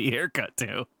really shitty haircut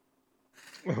to.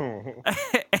 Oh.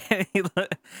 And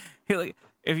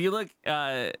if you look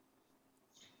at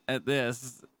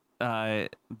this,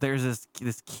 there's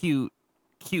this cute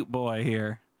boy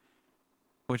here,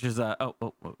 which is yeah.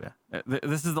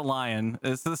 This is the lion.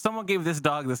 So someone gave this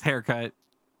dog this haircut,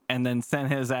 and then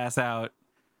sent his ass out.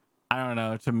 I don't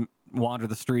know, to wander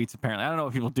the streets. Apparently, I don't know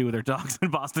what people do with their dogs in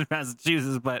Boston,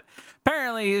 Massachusetts, but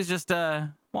apparently he's just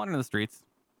wandering the streets.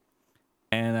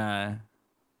 And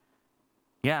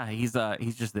yeah, he's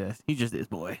just this. He's just this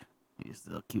boy. He's just a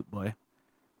little cute boy.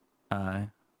 I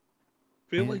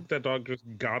feel like that dog just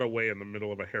got away in the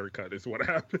middle of a haircut is what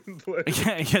happened.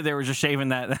 Like, yeah, they were just shaving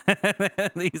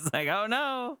that. He's like, oh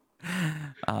no.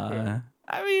 I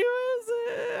mean, it was,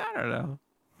 I don't know.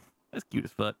 It's cute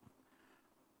as fuck.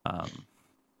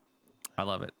 I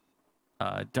love it.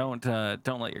 Don't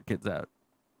let your kids out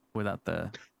without the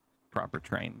proper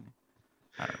training.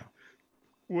 I don't know.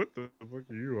 what the fuck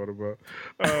are you on about?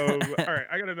 All right,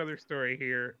 I got another story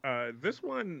here. This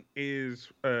one is,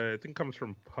 I think, comes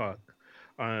from Puck.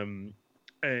 And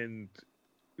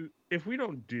if we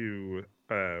don't do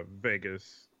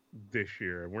Vegas this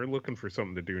year, and we're looking for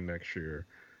something to do next year,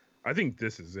 I think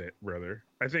this is it, brother.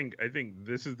 I think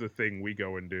this is the thing we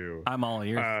go and do. I'm all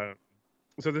ears.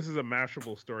 So this is a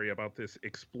Mashable story about this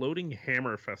exploding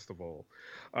hammer festival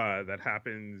that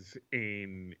happens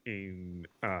in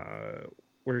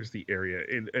where's the area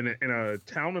in a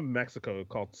town in Mexico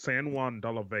called San Juan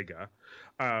de la Vega.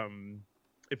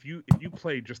 If you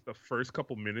play just the first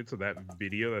couple minutes of that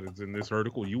video that is in this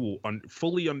article, you will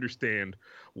fully understand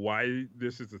why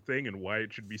this is a thing and why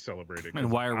it should be celebrated. And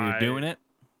why are we doing it?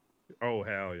 Oh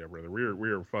hell yeah, brother!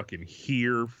 We're fucking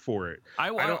here for it. I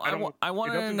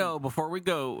want to know before we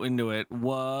go into it,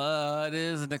 what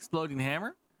is an exploding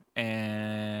hammer?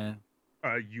 And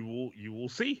you will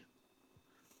see.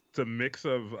 It's a mix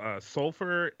of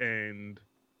sulfur and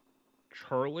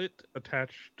charlotte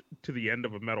attached to the end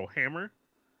of a metal hammer,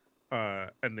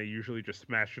 and they usually just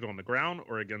smash it on the ground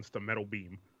or against a metal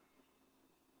beam.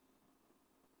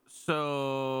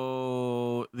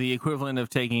 So the equivalent of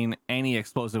taking any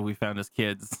explosive we found as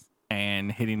kids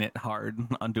and hitting it hard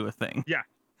onto a thing. Yeah.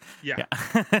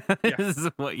 This is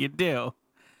what you do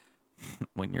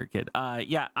when you're a kid.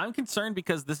 Yeah, I'm concerned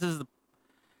because this is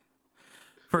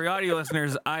for your audio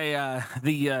listeners.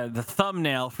 The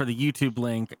thumbnail for the YouTube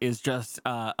link is just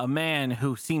a man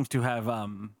who seems to have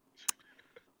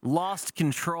lost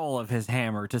control of his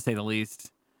hammer, to say the least.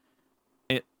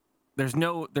 There's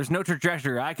no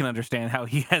trajectory I can understand how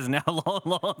he has now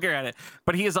longer at it,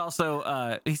 but he is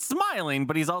also he's smiling,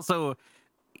 but he's also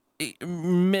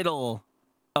middle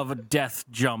of a death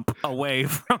jump away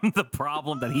from the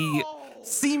problem that he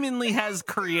seemingly has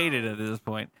created at this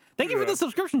point. Thank you for the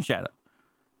subscription, Shadow.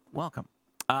 Welcome.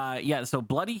 Yeah, so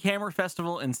Bloody Hammer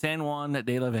Festival in San Juan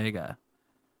de la Vega.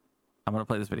 I'm gonna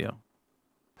play this video.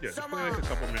 Yeah, just play like a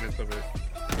couple minutes of it.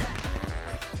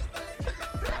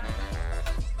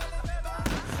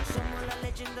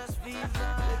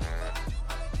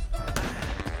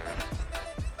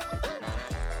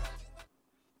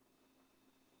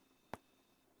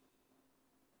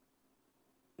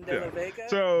 Yeah.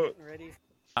 So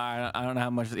I don't know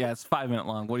how much. Yeah, it's 5 minute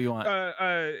long. What do you want?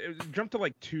 Jump to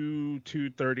like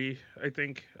 2:30, I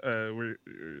think. We're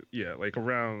like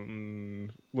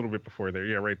around a little bit before there.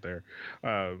 Yeah, right there.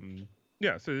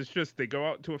 Yeah, so it's just they go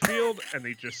out to a field and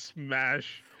they just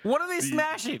smash. What are they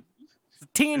smashing?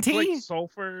 TNT? It's like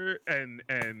sulfur and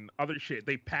other shit.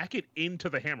 They pack it into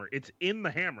the hammer. It's in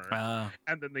the hammer,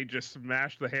 and then they just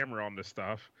smash the hammer on the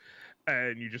stuff,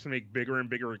 and you just make bigger and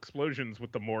bigger explosions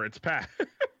with the more it's packed.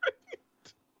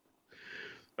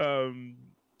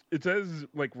 It says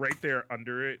like right there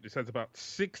under it. It says about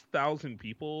 6,000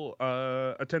 people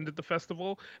attended the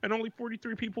festival, and only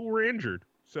 43 people were injured.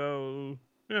 So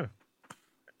yeah,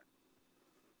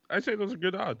 I'd say those are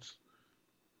good odds.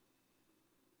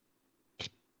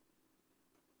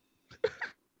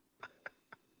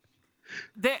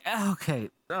 Okay.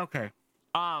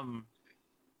 I'm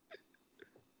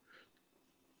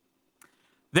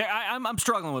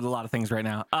struggling with a lot of things right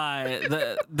now.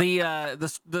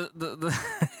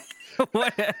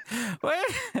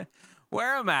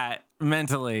 Where I'm at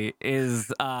mentally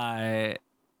is,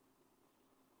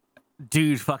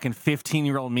 dude, fucking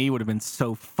 15-year-old me would have been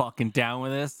so fucking down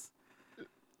with this.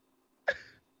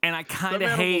 And I kind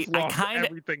of hate.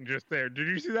 Everything just there. Did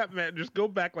you see that man? Just go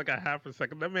back like a half a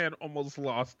second. That man almost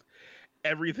lost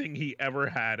everything he ever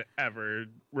had ever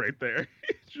right there.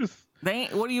 Just they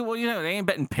ain't. What do you know? They ain't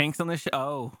betting pinks on this shit.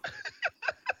 Oh.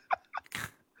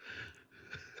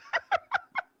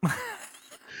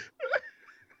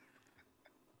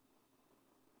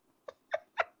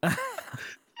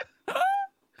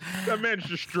 man's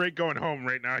just straight going home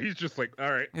right now. He's just like,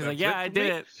 all right. He's like, that's yeah, I for me."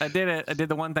 did it. I did it. I did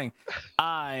the one thing.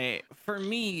 For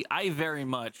me, I very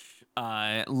much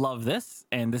love this,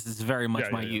 and this is very much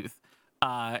Yeah, my yeah, yeah. youth.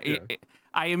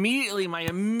 I immediately, my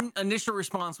initial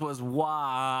response was,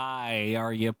 why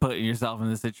are you putting yourself in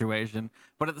this situation?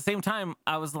 But at the same time,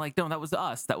 I was like, no, that was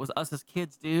us. That was us as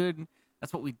kids, dude.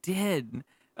 That's what we did.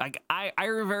 Like,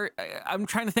 I'm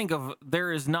trying to think of,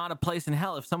 there is not a place in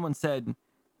hell if someone said,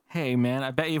 hey, man,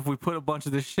 I bet you if we put a bunch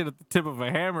of this shit at the tip of a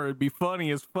hammer, it'd be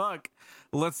funny as fuck.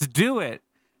 Let's do it.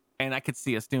 And I could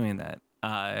see us doing that.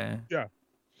 Yeah.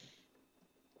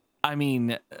 I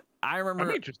mean, I I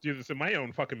remember. may just do this in my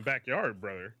own fucking backyard,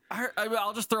 brother.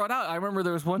 I'll just throw it out. I remember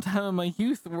there was one time in my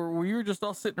youth where we were just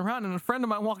all sitting around, and a friend of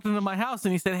mine walked into my house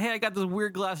and he said, hey, I got this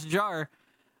weird glass jar.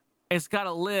 It's got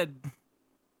a lid.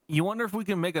 You wonder if we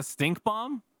can make a stink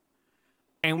bomb?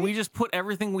 And we just put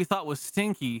everything we thought was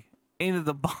stinky into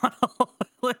the bottle,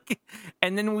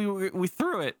 and then we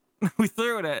threw it. We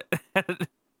threw it at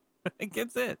it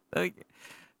gets it. Like,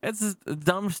 it's just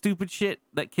dumb, stupid shit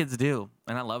that kids do,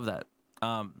 and I love that.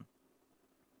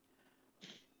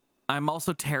 I'm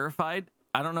also terrified.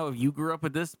 I don't know if you grew up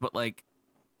with this, but like,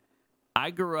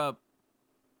 I grew up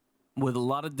with a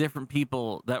lot of different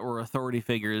people that were authority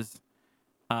figures,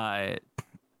 that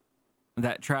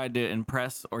tried to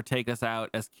impress or take us out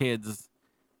as kids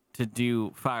to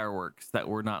do fireworks that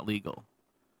were not legal.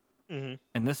 Mm-hmm.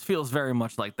 And this feels very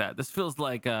much like that. This feels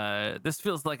like what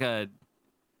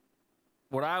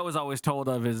I was always told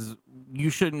of is you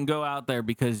shouldn't go out there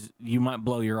because you might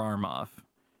blow your arm off.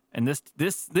 And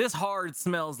this hard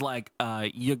smells like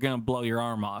you're gonna blow your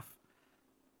arm off.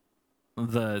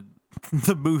 The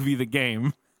movie, the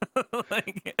game.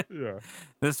 Like, Yeah.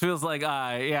 this feels like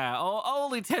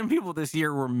only 10 people this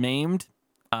year were maimed.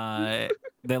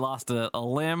 They lost a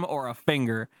limb or a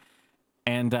finger,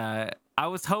 and I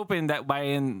was hoping that by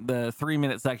in the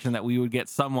 3-minute section that we would get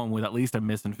someone with at least a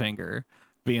missing finger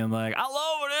being like, I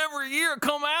love it every year,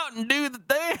 come out and do the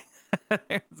thing.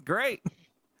 It's great.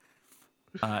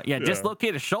 Yeah,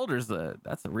 dislocated shoulders,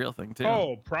 that's a real thing too.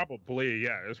 Oh, probably.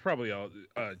 Yeah, there's probably a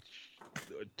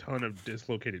ton of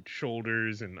dislocated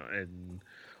shoulders and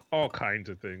all kinds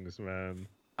of things, man.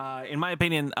 In my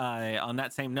opinion, on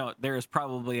that same note, there is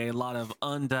probably a lot of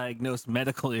undiagnosed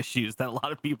medical issues that a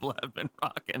lot of people have been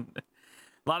rocking.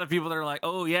 A lot of people that are like,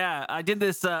 oh yeah, I did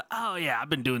this. Oh yeah, I've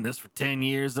been doing this for 10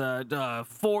 years.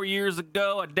 4 years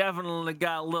ago, I definitely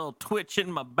got a little twitch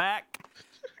in my back.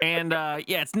 And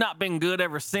yeah, it's not been good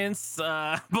ever since.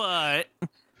 But I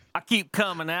keep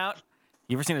coming out.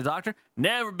 You ever seen a doctor?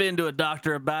 Never been to a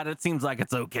doctor about it. Seems like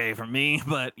it's okay for me.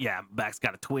 But yeah, back's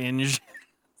got a twinge.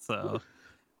 So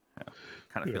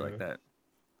kind of feel like that.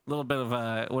 A little bit of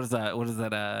what is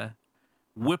that?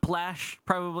 Whiplash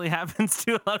probably happens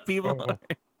to a lot of people. Oh.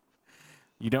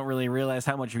 You don't really realize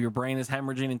how much of your brain is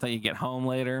hemorrhaging until you get home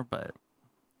later, but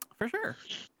for sure.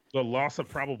 The loss of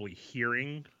probably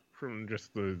hearing from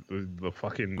just the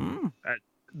fucking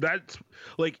that's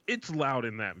like, it's loud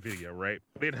in that video, right?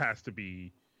 But it has to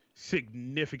be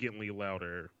significantly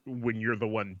louder when you're the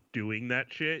one doing that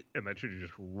shit, and that shit is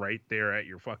just right there at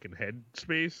your fucking head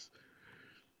space.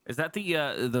 Is that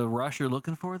the rush you're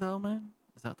looking for, though, man?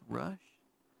 Is that the rush?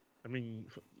 I mean,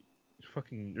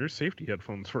 fucking, your safety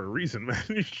headphones for a reason, man.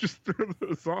 You just throw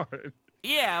those on.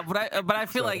 Yeah, but I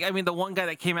feel like, I mean, the one guy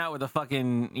that came out with a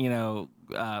fucking,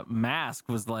 mask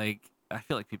was like, I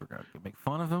feel like people are gonna make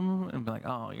fun of him and be like,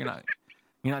 oh, you're not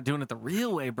doing it the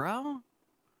real way, bro.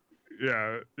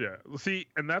 Yeah. See,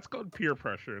 and that's called peer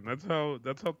pressure, and that's how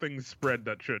things spread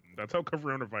that shouldn't. That's how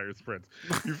coronavirus spreads.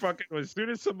 You fucking, as soon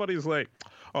as somebody's like,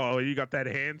 "Oh, you got that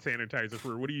hand sanitizer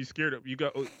for? What are you scared of?" You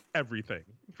got everything.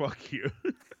 Fuck you.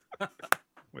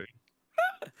 Wait.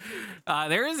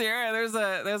 There's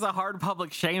a hard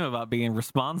public shame about being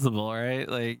responsible, right?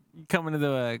 Like coming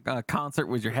to a concert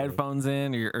with your headphones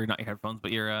in, or not your headphones,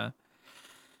 but your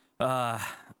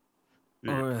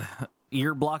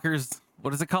ear blockers.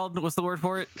 What is it called? What's the word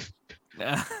for it?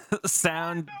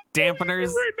 Sound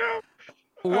dampeners. Right now.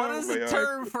 What is the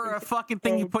term for a fucking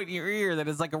thing you put in your ear that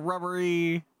is like a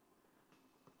rubbery?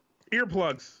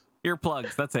 Earplugs.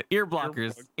 Earplugs. That's it. Ear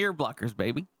blockers. Ear blockers,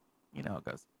 baby. You know how it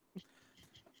goes.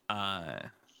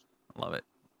 Love it.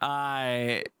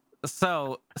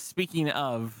 So speaking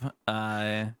of,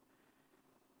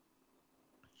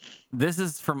 this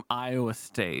is from Iowa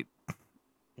State.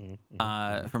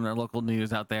 From their local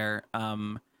news out there.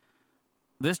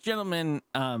 This gentleman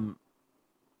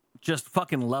just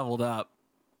fucking leveled up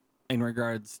in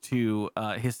regards to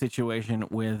his situation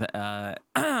with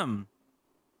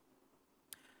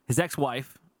his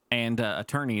ex-wife and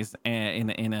attorneys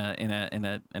in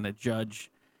a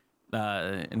judge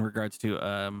in regards to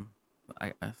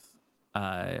I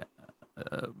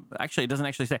actually, it doesn't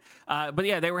actually say. But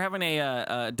yeah, they were having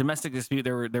a domestic dispute.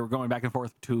 They were going back and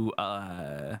forth to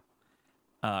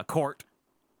court,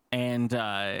 and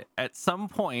at some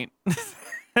point,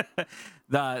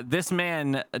 this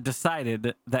man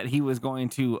decided that he was going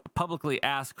to publicly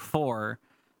ask for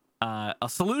a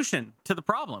solution to the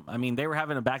problem. I mean, they were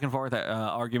having a back and forth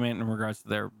argument in regards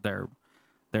to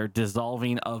their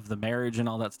dissolving of the marriage and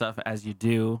all that stuff, as you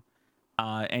do.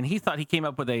 And he thought he came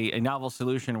up with a novel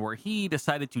solution where he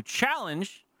decided to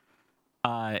challenge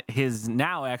his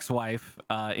now ex-wife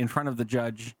in front of the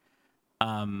judge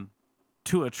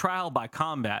to a trial by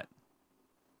combat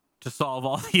to solve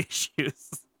all the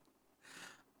issues.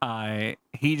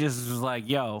 He just was like,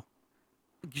 "Yo,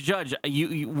 judge,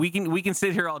 we can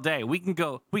sit here all day. We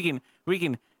can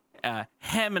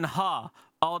hem and haw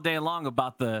all day long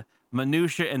about the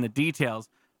minutia and the details.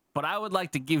 But I would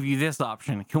like to give you this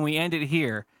option. Can we end it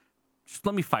here? Just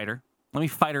let me fight her. Let me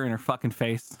fight her in her fucking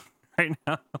face right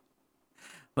now.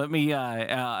 Let me,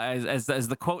 as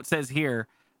the quote says here,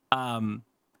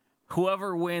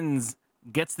 whoever wins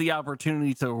gets the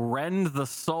opportunity to rend the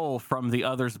soul from the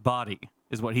other's body,"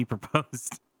 is what he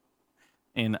proposed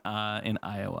in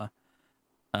Iowa.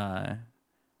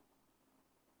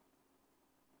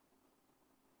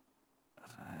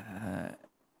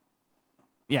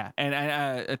 Yeah, and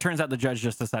it turns out the judge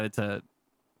just decided to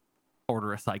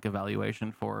order a psych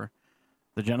evaluation for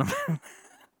the gentleman.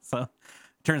 So,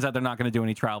 turns out they're not going to do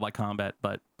any trial by combat,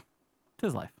 but it's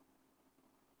his life.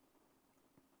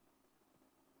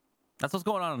 That's what's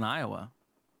going on in Iowa.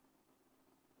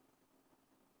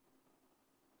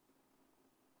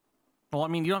 Well, I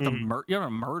mean, you don't have to you don't have to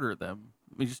murder them.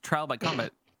 You just trial by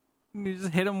combat. You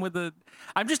just hit them with a.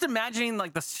 I'm just imagining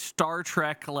like the Star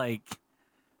Trek like.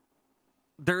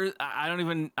 I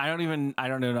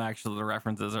don't know actually the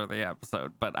references or the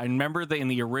episode, but I remember that in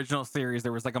the original series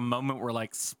there was like a moment where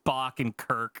like Spock and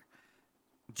Kirk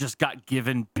just got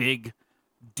given big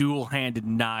dual-handed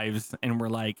knives and were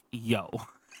like, "Yo,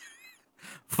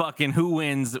 fucking who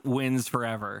wins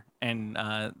forever," and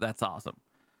that's awesome.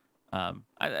 It's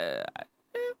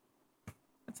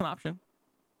an option.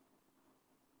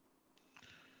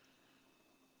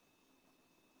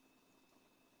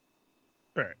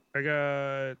 All right, I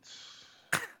got.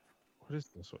 What is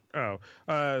this one?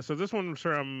 Oh, so this one's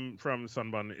from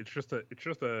Sunbun. It's just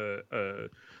a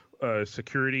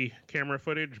security camera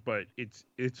footage, but it's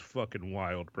fucking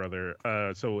wild, brother.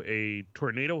 So a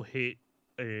tornado hit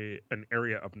an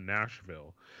area of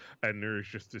Nashville, and there's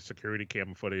just a security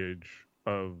cam footage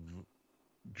of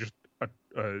just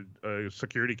a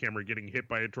security camera getting hit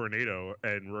by a tornado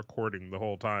and recording the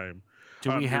whole time.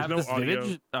 Do we have this audio.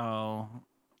 footage? Oh.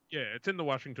 Yeah, it's in the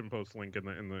Washington Post link in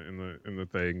the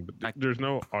thing. But there's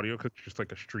no audio because it's just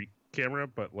like a street camera.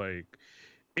 But like,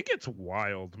 it gets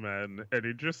wild, man, and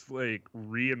it just like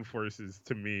reinforces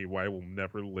to me why I will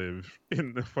never live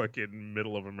in the fucking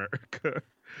middle of America.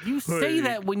 You say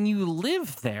that when you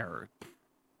live there.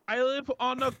 I live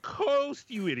on the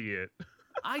coast, you idiot.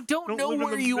 I don't know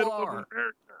where you are.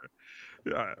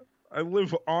 Yeah, I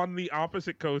live on the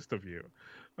opposite coast of you.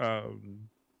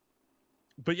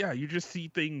 But yeah, you just see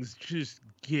things just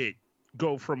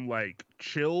go from like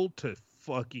chill to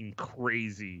fucking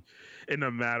crazy in a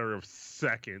matter of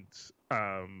seconds.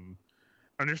 And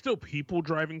there's still people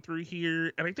driving through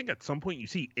here, and I think at some point you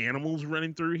see animals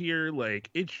running through here. Like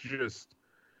it's just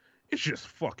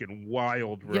fucking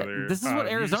wild, brother. Yeah, this is what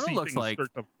Arizona looks like.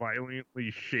 Start to violently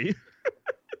shake.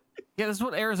 Yeah, this is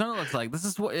what Arizona looks like. This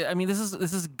is what I mean. This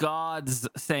is God's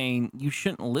saying you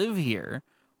shouldn't live here.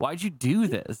 Why'd you do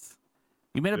this?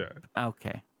 You made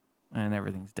okay, and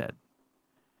everything's dead.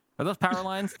 Are those power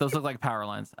lines? Those look like power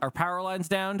lines. Are power lines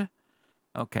downed?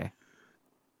 Okay.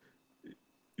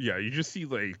 Yeah, you just see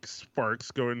like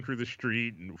sparks going through the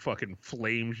street and fucking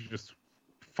flames just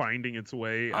finding its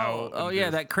way out. Oh yeah,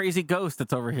 that crazy ghost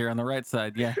that's over here on the right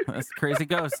side. Yeah, that's a crazy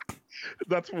ghost.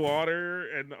 That's water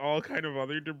and all kind of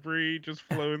other debris just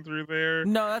flowing through there.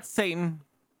 No, that's Satan.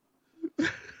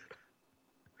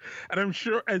 And I'm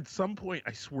sure at some point,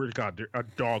 I swear to God, a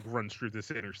dog runs through this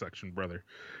intersection, brother.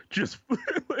 Just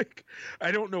like,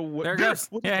 I don't know what. There it goes.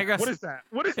 Yeah, here goes. What is that?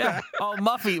 What is that? Oh,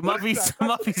 Muffy's going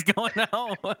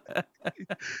out. Like,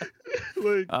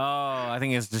 I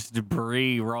think it's just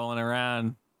debris rolling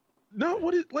around. No,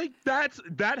 what is like that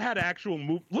had actual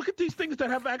move. Look at these things that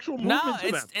have actual movement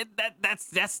to them.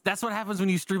 That's what happens when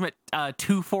you stream at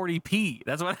 240p.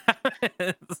 That's what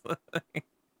happens.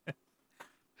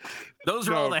 Those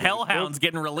are all the hellhounds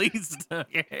getting released.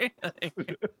 Okay.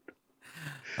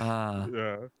 Yeah. All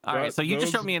All right, so you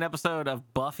just those- showed me an episode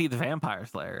of Buffy the Vampire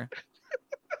Slayer.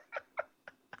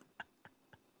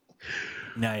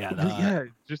 No, yeah, yeah,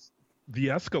 just the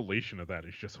escalation of that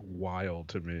is just wild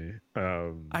to me.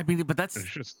 I mean, but that's it's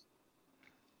just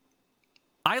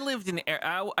I lived in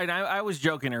I was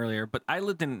joking earlier, but I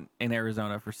lived in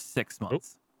Arizona for 6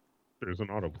 months. there's an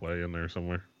autoplay in there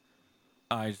somewhere.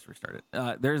 I just restarted.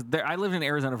 I lived in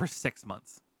Arizona for 6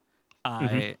 months.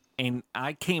 And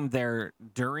I came there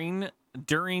during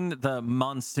the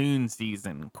monsoon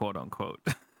season, quote unquote.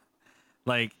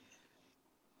 Like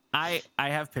I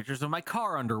have pictures of my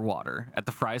car underwater at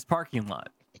the Fry's parking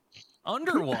lot.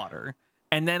 Underwater.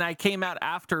 And then I came out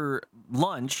after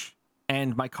lunch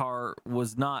and my car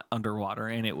was not underwater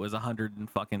and it was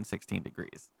 116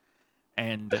 degrees.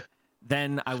 And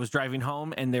then I was driving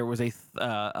home and there was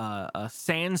a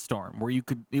sandstorm where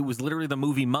it was literally the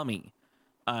movie Mummy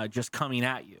just coming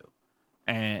at you,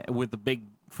 and with the big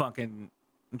fucking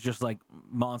just like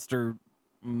monster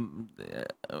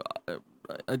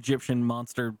Egyptian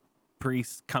monster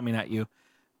priest coming at you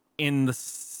in the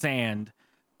sand.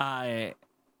 And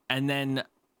then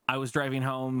I was driving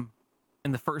home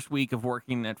in the first week of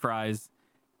working at Fry's,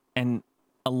 and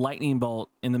a lightning bolt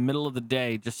in the middle of the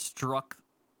day just struck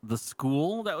the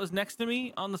school that was next to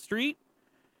me on the street,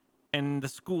 and the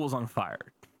school's on fire.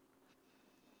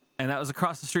 And that was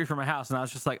across the street from my house, and I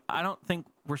was just like, I don't think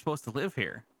we're supposed to live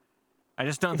here. I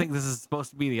just don't think this is supposed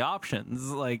to be the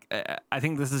options. Like, I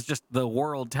think this is just the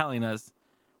world telling us,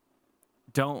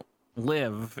 don't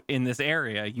live in this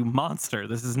area, you monster.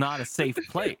 This is not a safe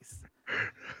place.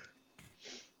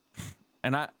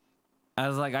 And I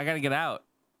was like, I gotta get out.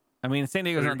 I mean, San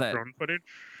Diego's not that. Drone footage?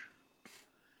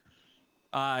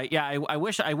 Yeah, I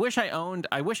wish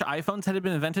iPhones had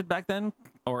been invented back then,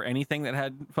 or anything that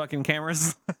had fucking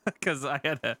cameras, because I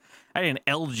had an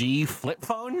LG flip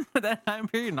phone at that time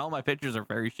period, and all my pictures are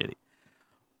very shitty.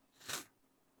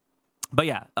 But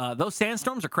yeah, those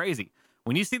sandstorms are crazy.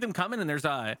 When you see them coming, and there's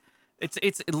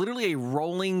it's literally a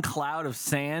rolling cloud of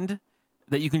sand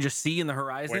that you can just see in the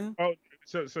horizon. Wait,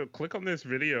 so click on this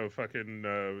video, fucking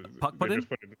Puck put they in? just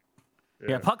put in.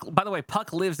 Yeah, Puck. By the way,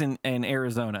 Puck lives in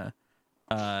Arizona.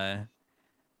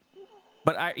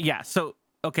 So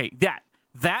okay,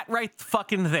 that right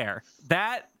fucking there,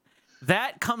 that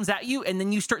comes at you, and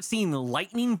then you start seeing the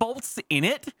lightning bolts in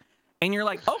it, and you're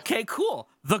like, okay, cool.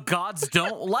 The gods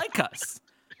don't like us.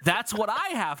 That's what I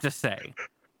have to say.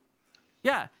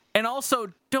 Yeah, and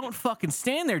also don't fucking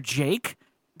stand there, Jake.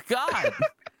 God,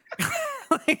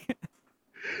 like,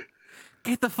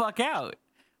 get the fuck out.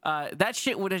 That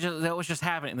shit that was just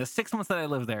happening in the 6 months that I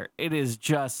lived there. It is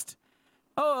just.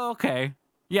 Oh, okay.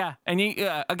 Yeah. And you,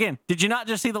 again, did you not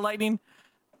just see the lightning?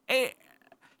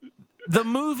 The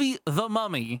movie The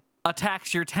Mummy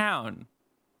attacks your town.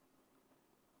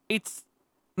 It's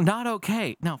not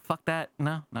okay. No, fuck that.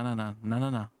 No. There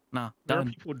are Done.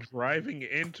 people driving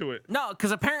into it. No,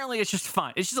 because apparently it's just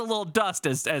fine. It's just a little dust,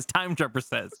 as Time Jumper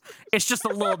says. It's just a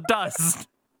little dust.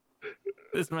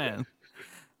 This man.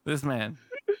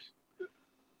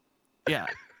 Yeah.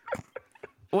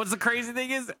 What's the crazy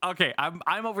thing is, okay,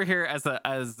 I'm over here as the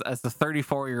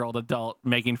 34-year-old adult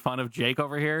making fun of Jake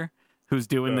over here, who's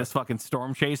doing this fucking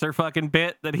storm chaser fucking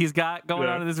bit that he's got going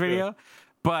on in this video. Yeah.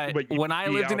 But when I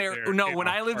lived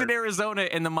in Arizona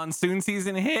and the monsoon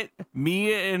season hit,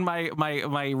 me and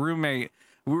my roommate,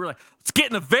 we were like, let's get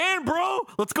in the van, bro.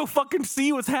 Let's go fucking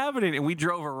see what's happening. And we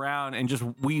drove around and just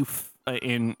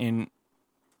in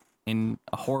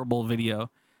a horrible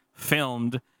video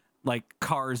filmed like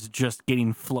cars just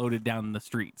getting floated down the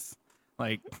streets,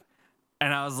 like,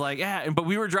 and I was like, yeah, but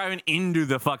we were driving into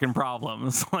the fucking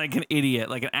problems like an idiot,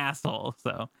 like an asshole.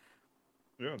 So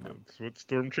yeah, that's what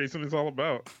storm chasing is all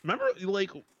about. Remember,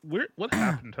 like, what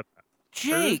happened to that?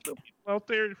 Jake, There's people out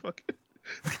there fucking.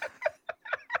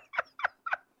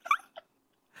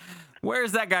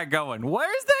 where's that guy going?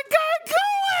 Where's that guy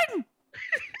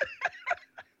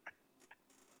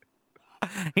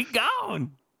going? He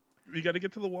gone. You got to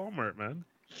get to the Walmart, man.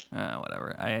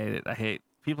 Whatever. I hate it. I hate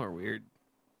people are weird.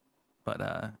 But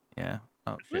yeah.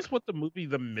 Oh, Is this what the movie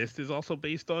The Mist is also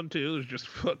based on too? It's just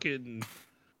fucking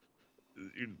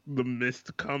the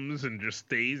mist comes and just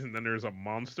stays, and then there's a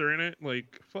monster in it.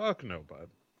 Like, fuck no,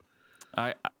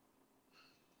 bud.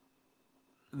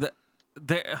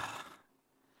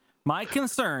 My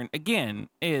concern again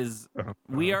is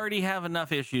we already have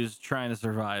enough issues trying to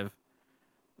survive.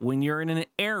 When you're in an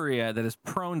area that is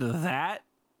prone to that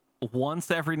once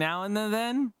every now and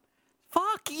then,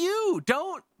 fuck you.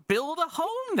 Don't build a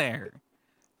home there.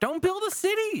 Don't build a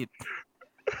city.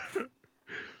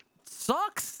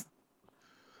 Sucks.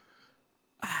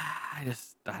 I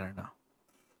don't know.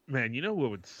 Man, you know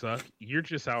what would suck? You're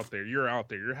just out there. You're out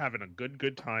there. You're having a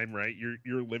good time, right?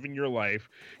 You're living your life.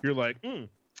 You're like,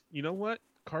 you know what?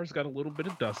 Car's got a little bit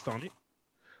of dust on it.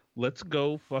 Let's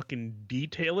go fucking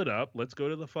detail it up. Let's go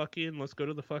to the fucking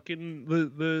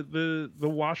the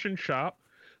wash and shop.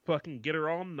 Fucking get her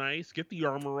all nice. Get the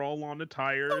armor all on the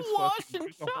tires. The wash fucking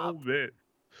and do the whole bit.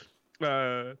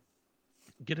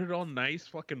 Get it all nice.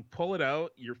 Fucking pull it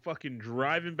out. You're fucking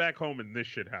driving back home, and this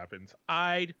shit happens.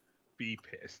 I'd be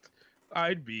pissed.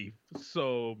 I'd be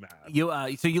so mad.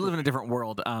 So you live in a different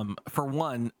world. For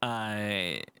one,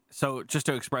 so just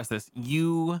to express this,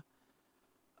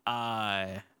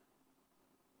 I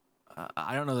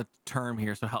don't know the term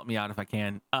here, so help me out if I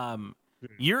can.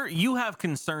 You have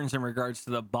concerns in regards to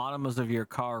the bottoms of your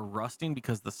car rusting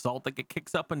because the salt that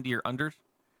kicks up into your unders.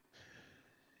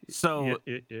 So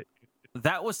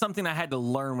that was something I had to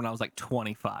learn when I was like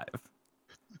 25.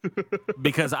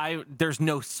 Because there's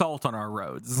no salt on our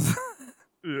roads.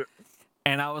 Yeah.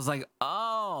 And I was like,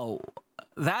 oh,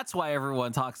 that's why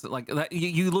everyone talks like that.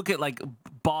 You look at like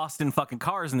Boston fucking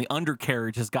cars and the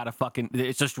undercarriage has got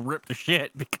it's just ripped to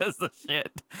shit because the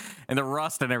shit and the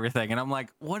rust and everything. And I'm like,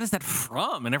 what is that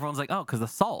from? And everyone's like, oh, because the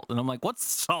salt. And I'm like, what's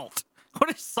salt?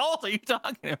 What is salt are you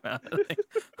talking about? It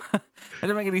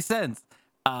doesn't make any sense.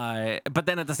 But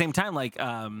then at the same time, like,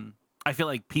 I feel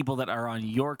like people that are on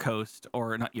your coast,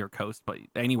 or not your coast, but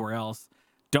anywhere else,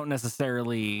 don't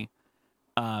necessarily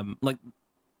like.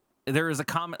 There is a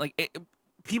comment like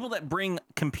people that bring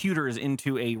computers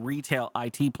into a retail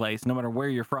IT place, no matter where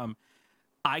you're from.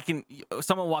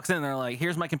 Someone walks in and they're like,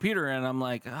 "Here's my computer," and I'm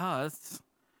like, "Oh,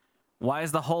 why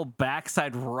is the whole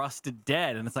backside rusted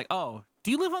dead?" And it's like, "Oh,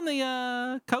 do you live on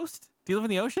the coast? Do you live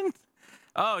in the ocean?"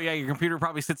 Oh yeah, your computer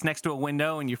probably sits next to a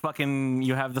window, and you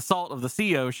have the salt of the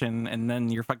sea ocean, and then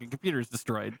your fucking computer's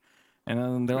destroyed. And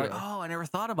then they're like, "Oh, I never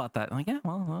thought about that." I'm like, "Yeah,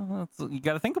 well you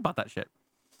got to think about that shit."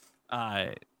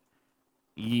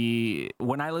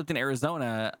 When I lived in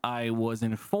Arizona, I was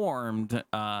informed,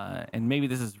 and maybe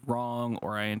this is wrong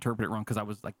or I interpret it wrong because I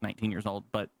was like 19 years old,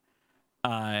 but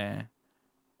I,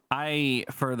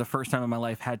 for the first time in my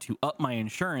life, had to up my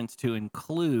insurance to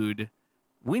include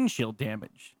windshield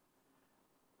damage.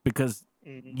 Because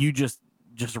you just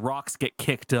rocks get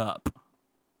kicked up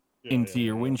into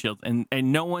your windshield, and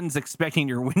no one's expecting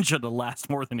your windshield to last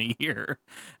more than a year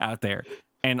out there.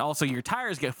 And also your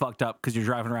tires get fucked up because you're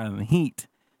driving around in the heat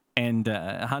and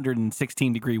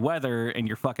 116-degree weather, and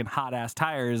your fucking hot ass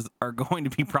tires are going to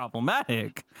be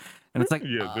problematic. And it's like,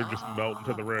 they're just melting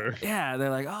to the road. Yeah, they're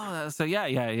like, oh, so yeah.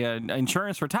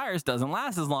 Insurance for tires doesn't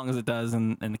last as long as it does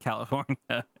in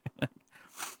California.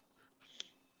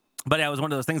 But it was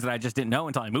one of those things that I just didn't know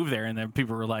until I moved there, and then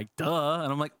people were like, "Duh,"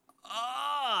 and I'm like,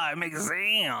 "Oh, it makes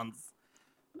sense."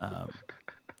 So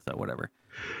whatever.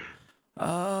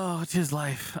 Oh, it's his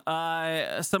life.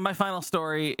 So my final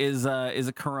story is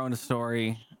a Corona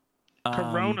story.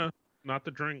 Corona, not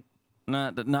the drink.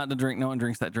 Not the drink. No one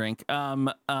drinks that drink. Okay,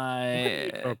 I'm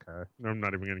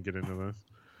not even gonna get into this.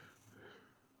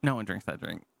 No one drinks that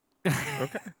drink.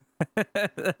 Okay.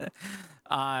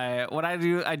 What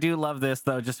I do love this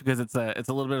though, just because it's a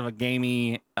little bit of a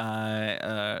gamey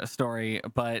story.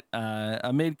 But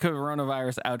amid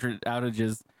coronavirus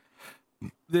outages,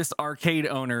 this arcade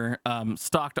owner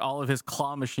stocked all of his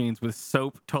claw machines with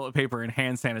soap, toilet paper, and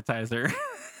hand sanitizer,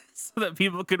 so that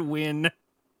people could win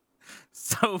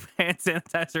soap, hand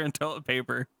sanitizer, and toilet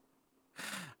paper.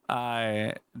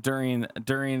 During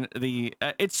the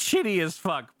it's shitty as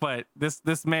fuck, but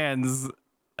this man's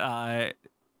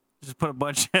just put a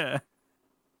bunch of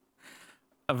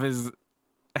his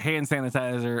hand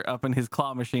sanitizer up in his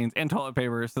claw machines and toilet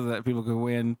paper so that people could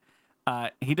win.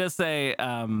 He does say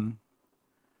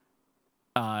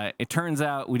it turns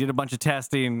out we did a bunch of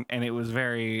testing and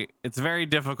it's very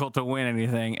difficult to win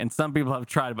anything, and some people have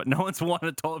tried, but no one's won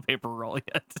a toilet paper roll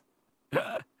yet.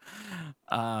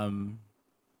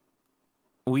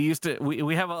 We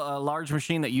have a large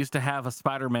machine that used to have a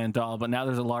Spider-Man doll, but now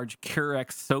there's a large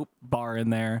Curex soap bar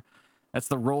in there. That's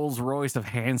the Rolls Royce of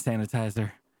hand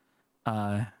sanitizer.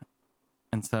 And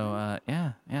so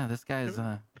this guy's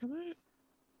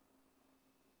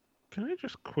Can I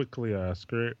just quickly ask,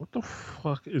 right? What the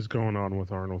fuck is going on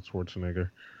with Arnold Schwarzenegger?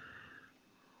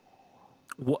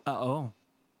 What? I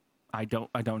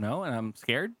don't know, and I'm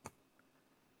scared.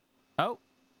 Oh,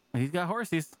 he's got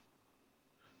horses.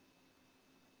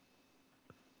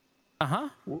 Uh-huh.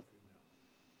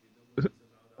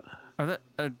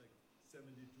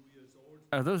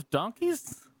 Are those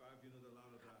donkeys?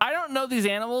 I don't know these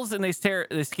animals, and they scare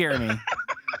me.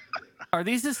 Are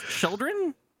these his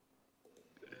children?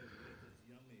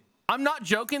 I'm not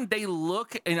joking. They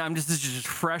look, and this is just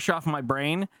fresh off my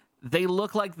brain. They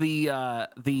look like the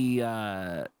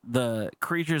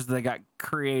creatures that got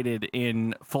created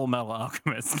in Full Metal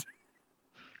Alchemist.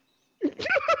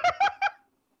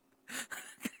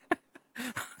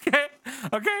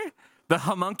 Okay. The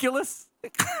homunculus.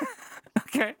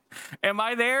 Okay. Am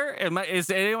I there? Is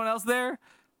anyone else there?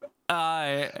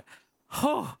 Like,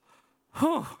 oh,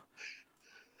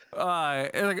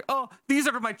 these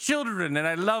are my children and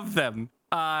I love them.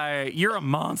 You're a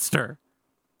monster.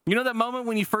 You know that moment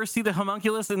when you first see the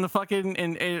homunculus in the fucking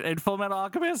in Full Metal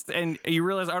Alchemist and you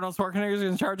realize Arnold Schwarzenegger is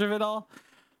in charge of it all?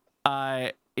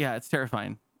 Yeah, it's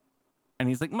terrifying. And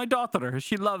he's like, my daughter,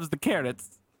 she loves the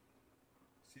carrots.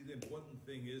 See, the important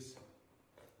thing is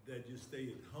that you stay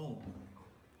at home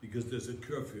because there's a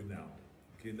curfew now.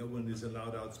 Okay, no one is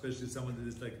allowed out, especially someone that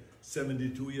is like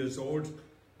 72 years old.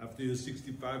 After you're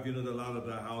 65, you're not allowed at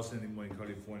the house anymore in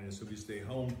California. So we stay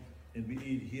home and we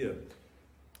eat here.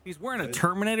 He's wearing a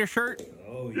Terminator shirt.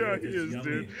 Oh, Yeah, he is, yummy.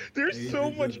 dude. There's so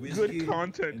much good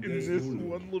content in this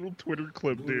one little Twitter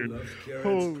clip, dude.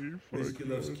 Holy fuck. Whiskey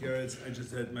loves carrots. I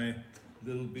just had my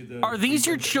little bit of... Are these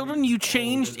your children you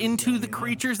changed into the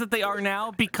creatures that they are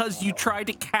now because you tried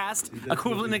to cast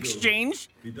equivalent exchange?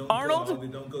 Arnold,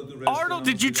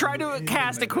 did you try to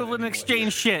cast equivalent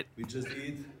exchange shit? We just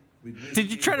eat. Did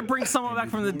you try to bring someone back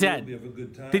from the dead?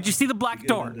 Did you see the black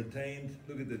door? Look at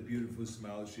that beautiful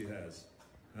smile she has.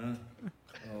 Huh?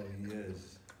 Oh,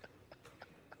 yes.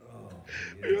 Oh,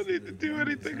 yes. You don't need to do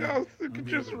anything else. You can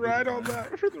just ride on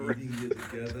that for the rest.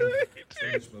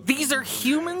 These are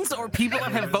humans or people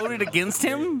that have voted against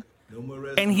him,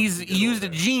 and he's used a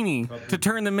genie to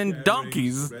turn them into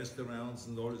donkeys. Restaurants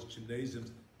and all those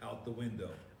gymnasiums out the window.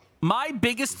 My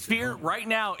biggest fear right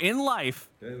now in life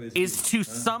is to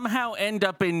somehow end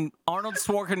up in Arnold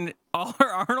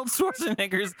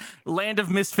Schwarzenegger's land of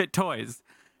misfit toys.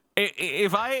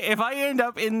 If I end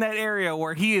up in that area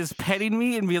where he is petting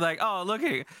me and be like, oh, look,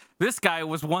 this guy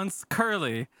was once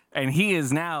curly and he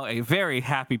is now a very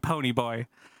happy pony boy,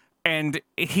 and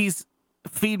he's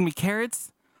feeding me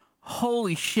carrots.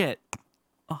 Holy shit.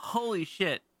 Holy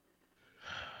shit.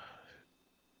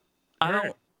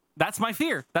 That's my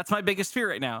fear. That's my biggest fear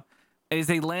right now. Is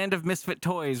a land of misfit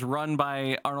toys run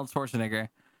by Arnold Schwarzenegger.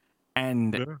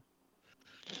 And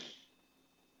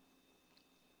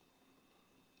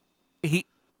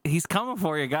he's coming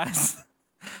for you guys.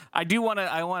 I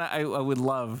would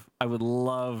love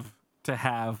to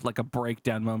have like a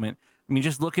breakdown moment. I mean,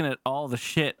 just looking at all the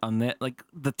shit on that, like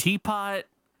the teapot,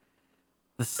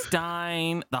 the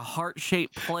stein, the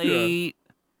heart-shaped plate.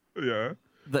 Yeah.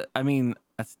 I mean,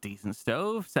 that's a decent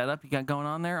stove setup you got going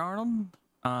on there, Arnold.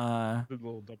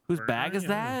 Whose bag is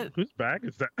that? Whose bag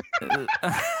is that?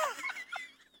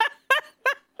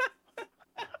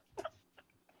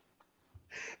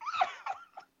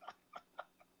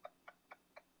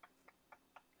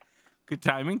 Good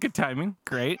timing.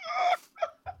 Great.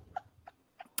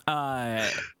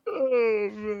 Oh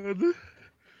man.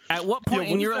 At what point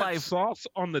in your life sauce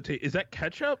on the table? Is that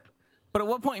ketchup? But at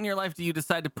what point in your life do you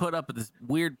decide to put up this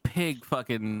weird pig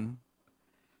fucking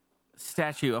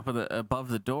statue up above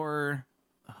the door?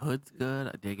 The hood's good.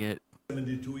 I dig it.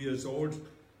 72 years old.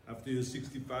 After you're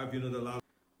 65, you're not allowed.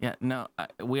 Yeah, no,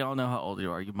 we all know how old you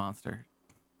are, you monster.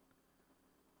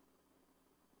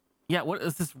 Yeah, what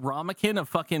is this ramekin of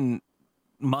fucking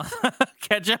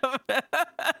ketchup?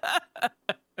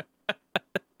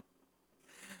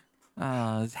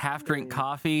 This half-drink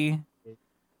coffee.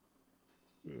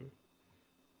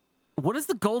 What is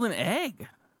the golden egg?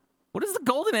 What is the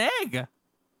golden egg?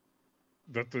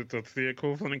 That's the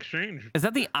equivalent exchange. Is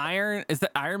that the Iron? Is that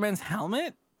Iron Man's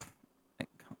helmet?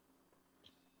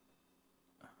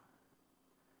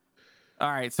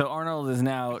 All right, so Arnold is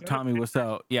now Tommy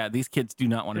Wiseau. Yeah, these kids do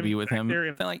not want to be with him.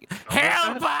 They're like,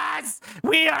 help us!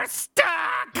 We are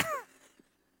stuck!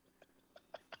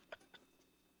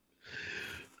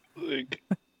 Like,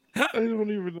 I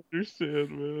don't even understand,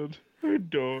 man. I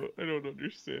don't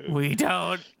understand. We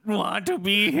don't want to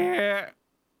be here.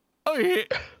 Okay.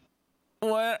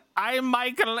 Well, I'm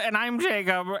Michael and I'm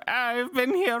Jacob. I've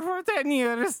been here for 10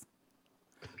 years.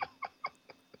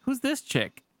 Who's this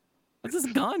chick? What's this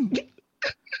gun?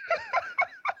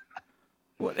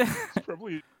 What? It's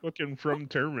probably fucking from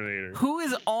Terminator. Who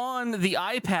is on the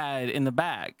iPad in the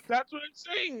back? That's what I'm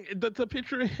saying. That's a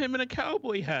picture of him in a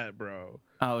cowboy hat, bro.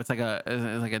 Oh, it's like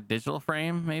a digital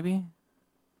frame, maybe.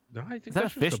 No, I think is that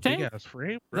that's a fish just tank? Big ass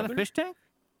frame, is that a fish tank?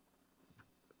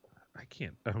 I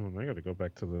can't. I got to go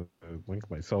back to the link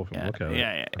myself and look at it.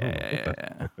 Yeah.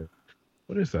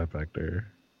 What is that back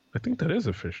there? I think that is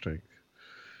a fish tank.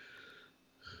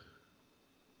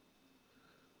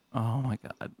 Oh my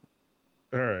god.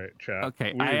 All right, chat.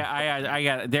 Okay, Weird. I got I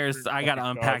got to fucking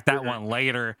unpack dog that one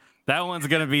later. That one's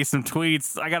gonna be some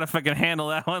tweets. I gotta fucking handle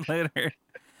that one later.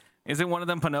 Is it one of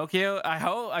them Pinocchio? I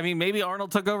hope. I mean, maybe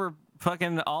Arnold took over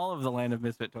fucking all of the land of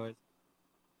misfit toys.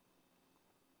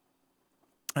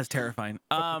 That's terrifying.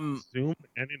 Zoom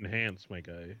and enhance, my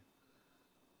guy.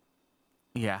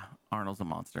 Yeah, Arnold's a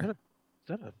monster. Is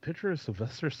that a picture of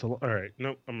Sylvester Stallone? All right,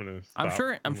 nope. I'm gonna.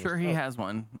 Stop. I'm sure he has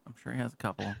one. I'm sure he has a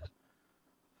couple.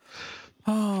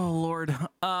 Oh Lord.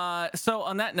 So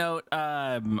on that note,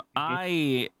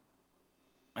 I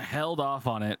held off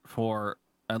on it for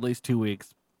at least 2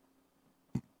 weeks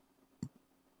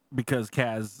because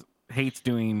Kaz hates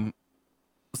doing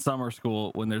summer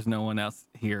school when there's no one else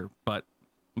here. But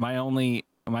my only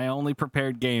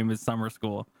prepared game is summer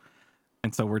school,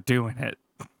 and so we're doing it.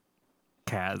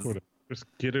 Kaz, Whatever. Just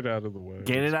get it out of the way.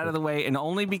 get it out of the way, and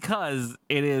only because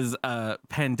it is a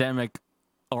pandemic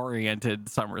oriented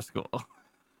summer school. All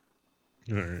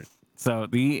right. So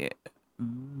we're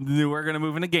gonna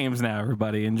move into games now.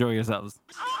 Everybody, enjoy yourselves.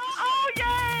 Oh,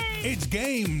 yay! It's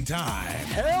game time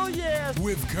Hell yeah!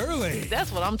 with Curly.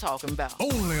 That's what I'm talking about.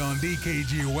 Only on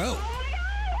DKG Well.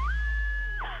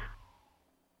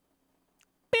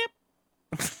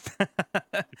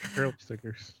 Curly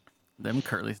stickers. Them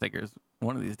curly stickers.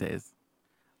 One of these days.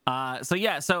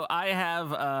 So I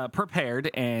have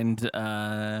prepared and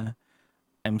am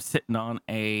sitting on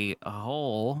a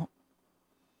whole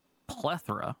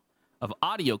plethora of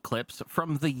audio clips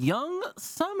from the young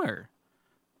Summer,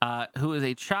 who is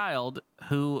a child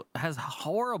who has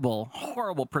horrible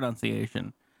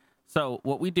pronunciation. So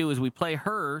what we do is we play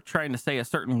her trying to say a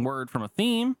certain word from a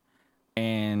theme,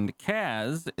 and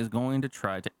Kaz is going to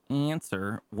try to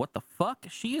answer what the fuck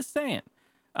she is saying.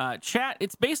 Chat,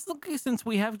 it's basically, since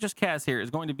we have just Kaz here,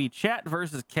 it's going to be chat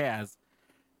versus Kaz.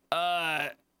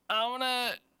 I'm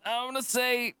gonna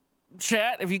say,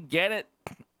 chat, if you get it,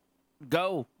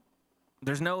 go.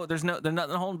 There's nothing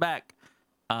holding back.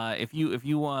 If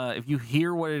you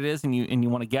hear what it is and you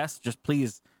want to guess, just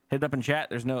please hit it up in chat.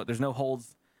 There's no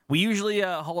holds. We usually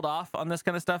hold off on this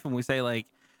kind of stuff and we say like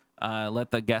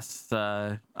let the guests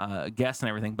guess and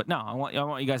everything. But no, I want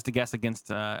you guys to guess against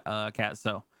Kaz.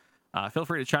 So feel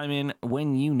free to chime in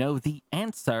when you know the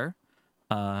answer.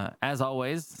 As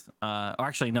always, or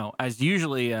actually no, as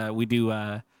usually we do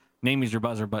name is your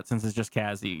buzzer, but since it's just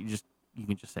Kaz, you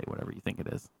can just say whatever you think it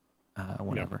is,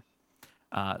 whatever.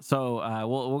 Yep. So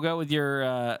we'll go with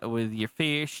your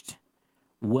first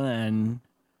one,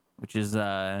 which is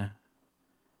fuck.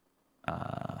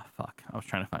 I was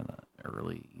trying to find a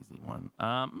really easy one.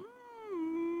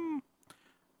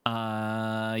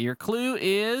 Your clue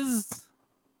is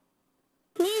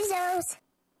measles.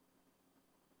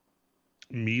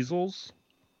 Measles.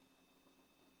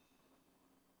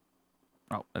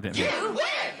 Oh, I didn't. You win.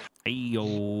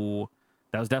 Ayo,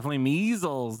 that was definitely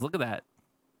measles. Look at that.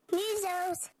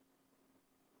 Measles.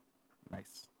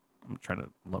 Nice. I'm trying to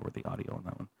lower the audio on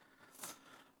that one.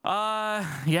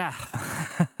 Yeah.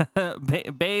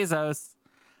 Bezos.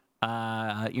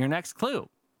 Your next clue.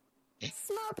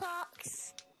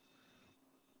 Smallpox.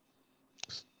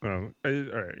 All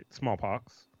right.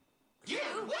 Smallpox. You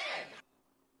win.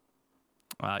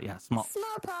 Yeah,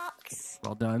 Smallpox.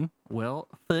 Well done. Well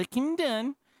fucking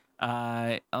done.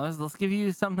 Let's give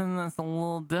you something that's a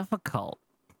little difficult.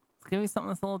 Let's give you something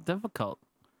that's a little difficult.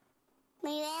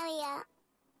 Malaria.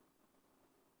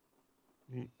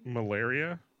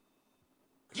 Malaria.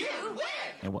 You win.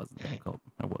 It wasn't difficult.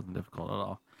 It wasn't difficult at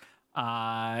all.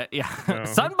 Yeah. No.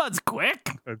 Sunbud's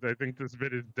quick. I think this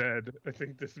bit is dead.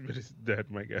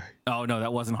 My guy. Oh, no,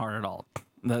 that wasn't hard at all.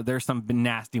 There's some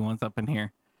nasty ones up in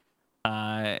here.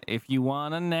 If you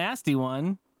want a nasty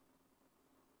one,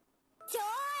 do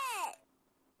it.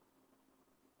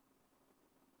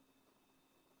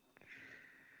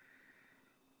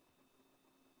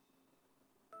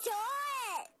 Do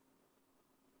it.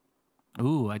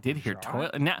 ooh, I did hear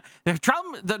toilet. Now the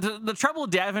trouble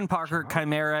with Davin, Parker,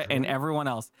 Chimera, and everyone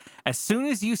else. As soon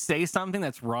as you say something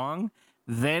that's wrong,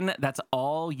 then that's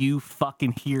all you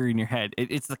fucking hear in your head.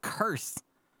 It's the curse.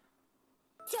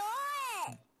 Do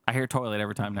it. I hear toilet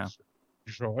every time now.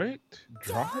 Droit?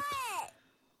 Drot?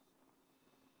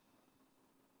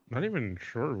 Not even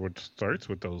sure what starts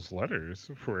with those letters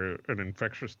for an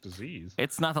infectious disease.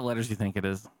 It's not the letters you think it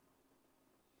is.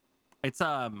 It's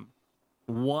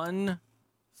one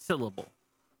syllable.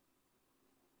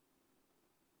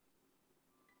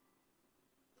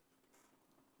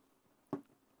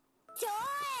 Do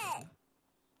it.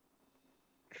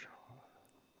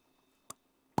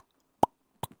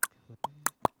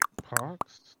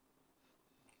 Pox?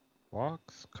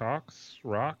 Locks, cocks,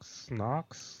 rocks,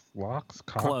 knocks, locks,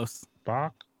 cock, Close.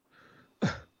 bok.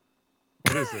 What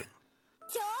is it?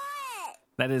 Toilet.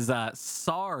 That is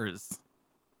SARS.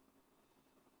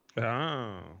 Oh,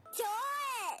 Toilet.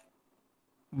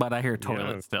 But I hear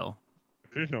toilet Yeah. still.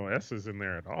 there's no S's in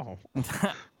there at all.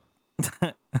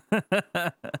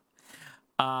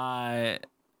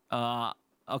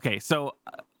 Okay, so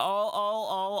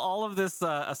all of this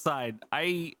aside,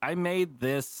 I made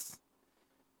this.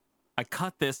 I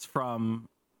cut this from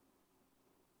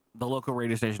the local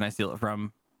radio station I steal it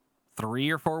from 3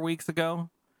 or 4 weeks ago,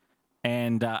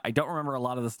 and I don't remember a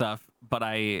lot of the stuff, but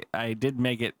I did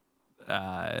make it.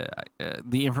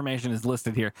 The information is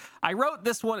listed here. I wrote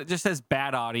this one. It just says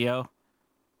bad audio,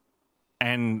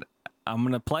 and I'm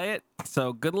gonna play it.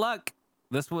 So good luck.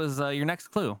 This was your next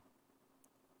clue.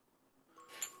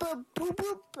 Boo boo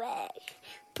boo boo.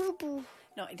 Boo boo.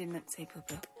 No, I didn't say poo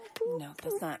poo. No,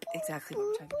 that's not exactly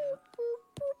what I'm talking about.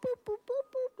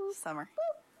 Summer.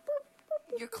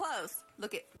 You're close.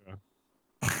 Look at.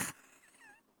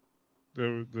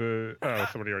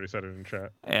 Somebody already said it in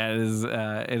chat. It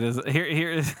is.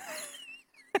 Here is.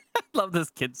 I love this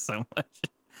kid so much.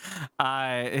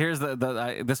 Here's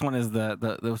this one is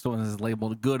this one is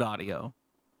labeled good audio.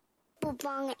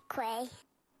 Bubonic quay.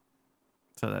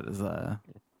 So that is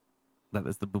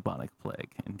the bubonic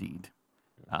plague indeed.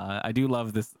 I do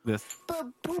love this. Boo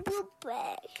boo boo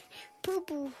boo. Boo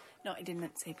boo. No, I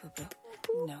didn't say poo poo.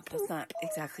 No, that's not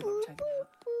exactly what I'm talking about.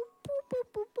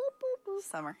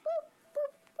 Summer.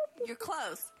 You're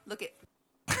close. Look at.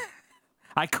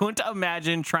 I couldn't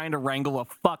imagine trying to wrangle a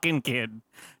fucking kid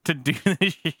to do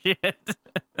this shit.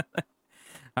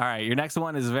 All right, your next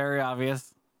one is very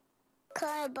obvious.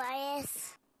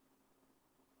 Coronavirus.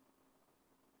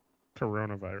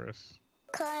 Coronavirus.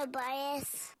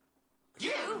 Coronavirus.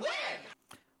 Your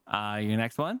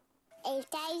next one.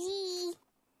 HIV.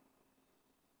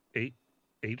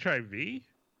 HIV?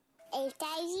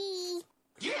 HIV.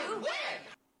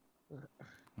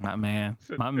 My man.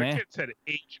 My That man. kid said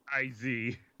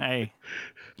HIZ. Hey,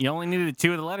 you only needed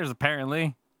 2 of the letters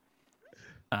apparently.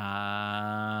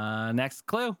 Next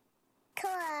clue.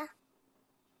 Cora.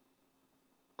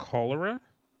 Cholera?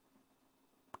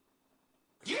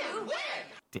 Damn,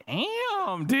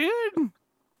 dude.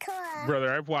 Cora.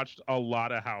 Brother, I've watched a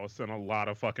lot of House and a lot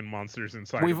of fucking monsters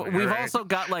inside. We've of me, alright? also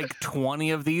got like 20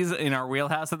 of these in our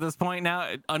wheelhouse at this point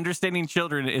now. Understanding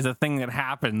children is a thing that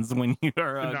happens when you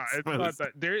are No, it's not exposed.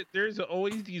 that. There's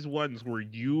always these ones where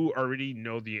you already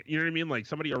know you know what I mean? Like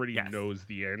somebody already Yes. knows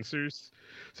the answers.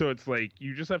 So it's like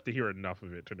you just have to hear enough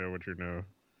of it to know what you know.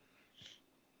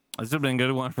 This would have been a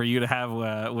good one for you to have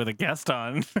with a guest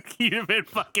on. You'd have been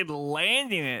fucking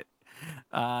landing it.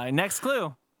 Next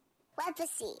clue.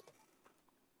 Leprosy.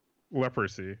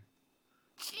 Leprosy.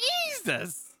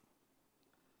 Jesus.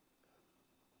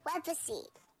 Leprosy.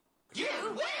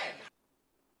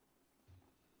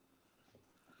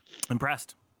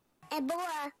 Impressed.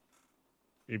 Ebola.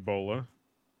 Ebola.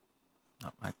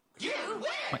 Oh,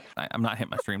 I'm not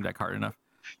hitting my stream deck hard enough.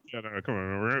 Yeah, no, come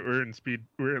on. We're in speed.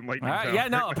 We're in lightning. All right, town yeah,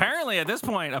 no. right Apparently, at this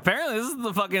point, this is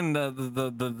the fucking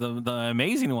the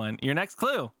amazing one. Your next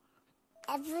clue.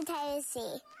 Hepatitis C.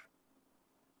 now.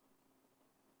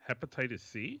 Hepatitis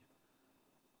C.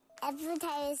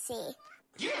 Hepatitis C.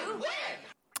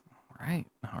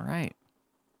 All right.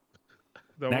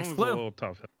 That Next one was clue. a little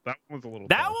tough. That one was a little.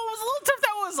 That tough. one was a little tough.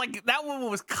 That one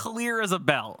was clear as a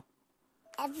bell.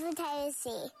 Hepatitis C.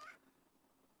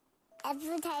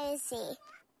 Hepatitis C.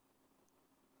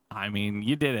 I mean,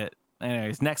 you did it.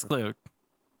 Anyways, next clue.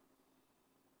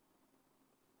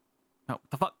 Oh, what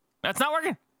the fuck? That's not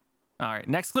working. All right,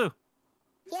 next clue.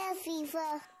 Yellow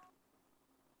fever.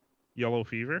 Yellow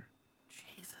fever.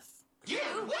 Jesus.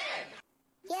 Yellow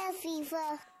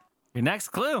fever. Your next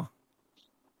clue.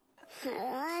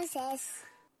 Roses.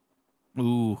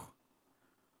 Ooh,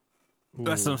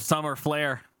 that's Ooh. some summer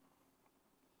flair.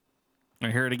 I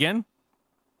hear it again.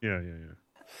 Yeah.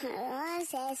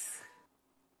 Roses.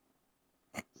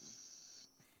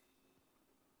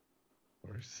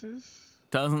 Horses.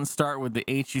 Doesn't start with the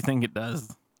H you think it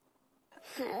does.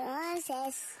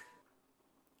 Roses.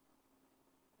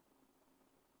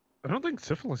 I don't think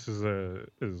syphilis is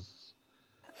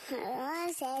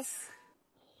Roses.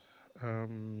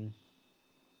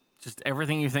 Just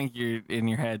everything you think you're in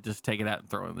your head, just take it out and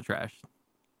throw it in the trash.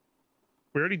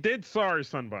 We already did SARS,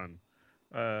 Sunbun.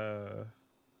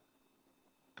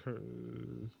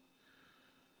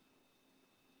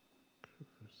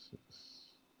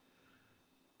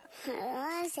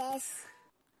 Roses.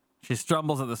 She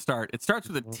stumbles at the start. It starts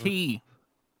with a T.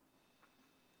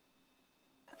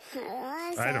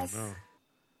 Roses. I don't know.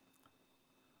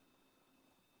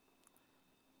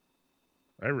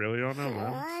 I really don't know,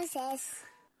 man. Psoriasis.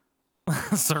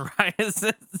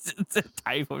 Psoriasis. It's a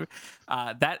type of.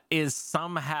 That is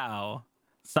somehow.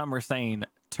 Some are saying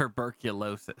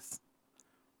tuberculosis.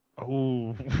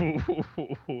 Oh.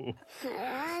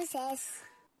 Psoriasis.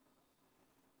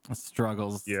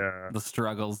 Struggles. Yeah. The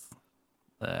struggles.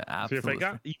 See, Absolutely. if I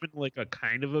got even like a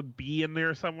kind of a B in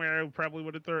there somewhere, I probably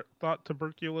would have thought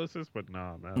tuberculosis, but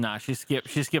nah, man. Nah, she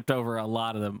skipped over a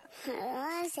lot of them.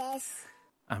 Psoriasis.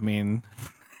 I mean,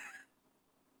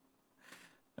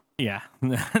 yeah,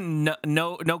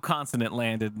 no consonant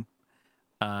landed.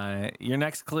 Your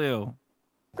next clue.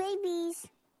 Rabies.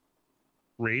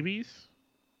 Rabies?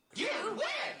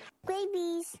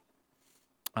 Rabies.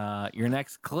 Your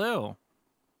next clue.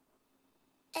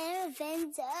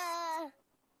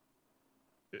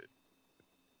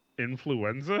 Influenza.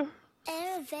 Influenza?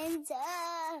 Influenza.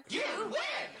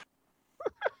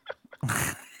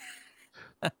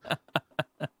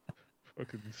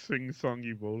 Fucking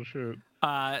sing-songy bullshit.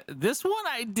 This one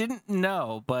I didn't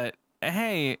know, but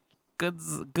hey,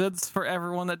 goods for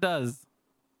everyone that does.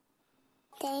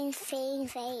 Dengue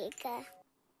fever.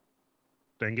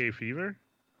 Dengue fever?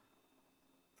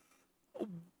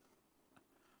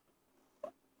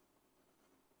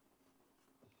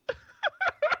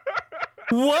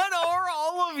 What are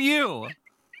all of you?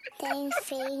 Dengue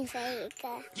fever.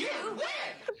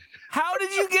 How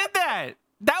did you get that?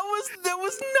 That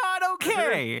was not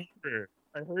okay.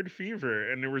 I heard fever,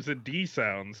 and there was a D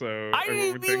sound, so I went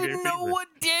didn't with dengue even know fever. what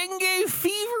dengue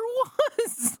fever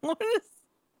was. What is?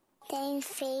 Dengue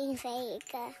fever.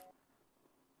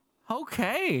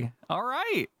 Okay, all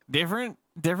right, different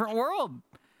world.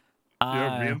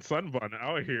 Yeah, me and Sunbun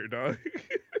out here, dog.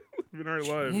 Living our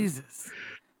lives. Jesus.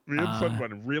 Me and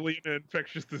Sunbun really into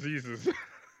infectious diseases.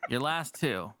 Your last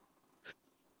two.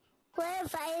 What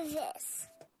virus?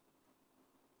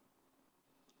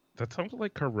 That sounds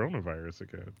like coronavirus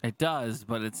again. It does,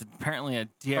 but it's apparently a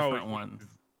different Oh, one.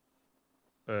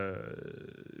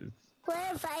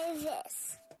 What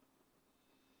virus?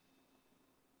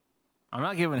 I'm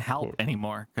not giving help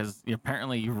anymore because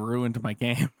apparently you ruined my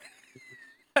game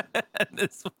at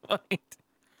this point.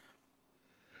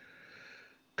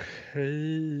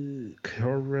 Badweave's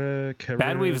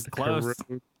close.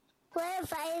 What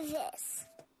virus?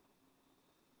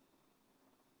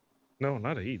 No,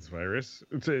 not AIDS virus.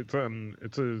 It's a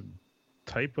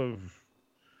type of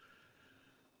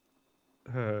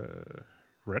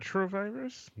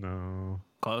retrovirus? No.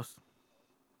 Close.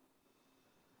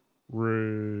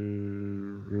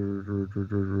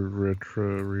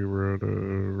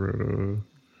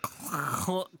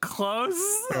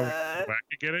 Close. Oh, back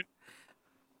to get it?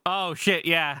 Oh shit!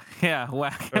 Yeah.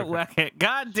 Whack it, whack it.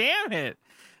 God damn it!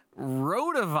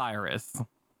 Rotavirus.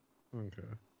 Okay.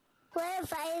 What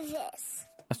virus?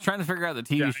 I was trying to figure out the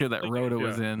TV show that okay, Rota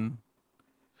was yeah. in.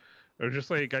 I was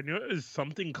just like, I knew it was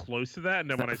something close to that, and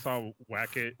then when I saw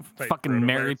Whack It, type Fucking rotavirus,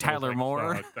 Mary I was Tyler like,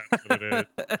 Moore. fuck, that's what it is.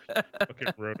 Fucking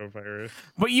rotavirus.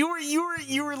 But you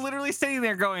were literally sitting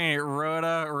there going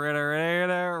Rota,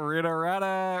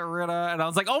 and I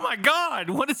was like, oh my god,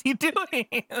 what is he doing?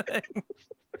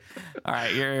 All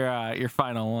right, your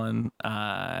final one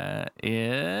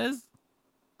is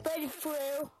Bird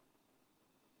flu.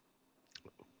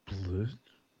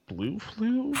 Blue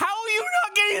flu? how are you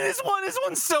not getting this one? This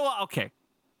one's so okay.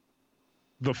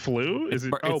 The flu? Is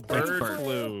it? It's Bird bird.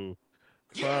 flu.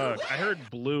 Fuck. I heard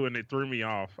blue and it threw me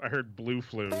off. I heard blue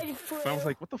flu. Bird And flu. I was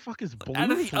like, what the fuck is blue Out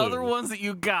of the flu? other ones that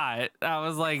you got, I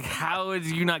was like, how did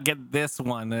you not get this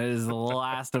one? It is the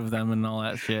last of them and all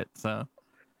that shit. So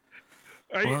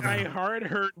I hard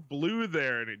heard blue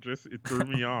there and it threw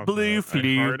me off. Blue man. flu.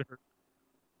 I hard heard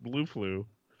blue flu.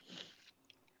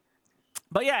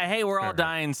 But yeah, hey, we're all Alright.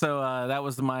 dying. So that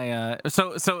was my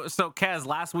so Kaz,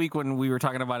 last week when we were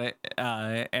talking about it,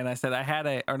 and I said I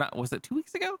had was it 2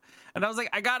 weeks ago? And I was like,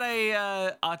 I got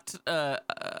a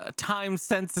time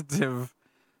sensitive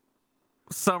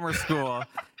summer school,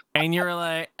 and you're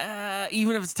like,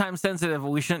 even if it's time sensitive,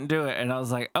 we shouldn't do it. And I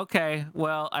was like, okay,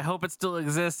 well, I hope it still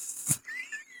exists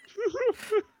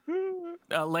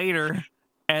later.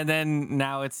 And then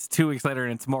now it's 2 weeks later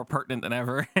and it's more pertinent than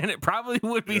ever. And it probably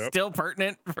would be Yep. still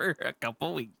pertinent for a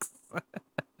couple weeks.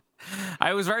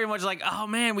 I was very much like, oh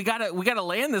man, we gotta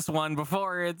land this one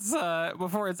before it's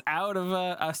out of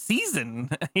a season,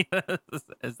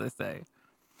 as they say.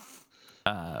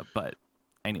 But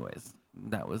anyways,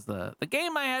 that was the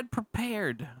game I had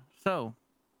prepared. So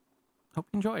hope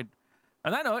you enjoyed.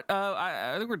 On that note,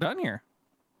 I think we're done here.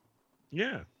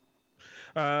 Yeah.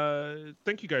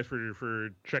 Thank you guys for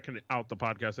checking out the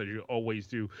podcast as you always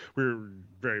do. We're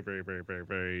very, very, very, very,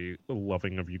 very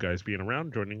loving of you guys being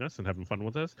around, joining us, and having fun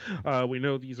with us. We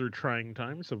know these are trying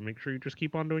times, so make sure you just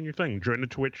keep on doing your thing. Join the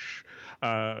Twitch.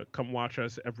 Come watch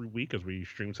us every week as we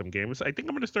stream some games. I think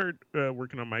I'm going to start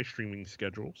working on my streaming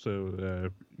schedule, so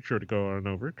sure to go on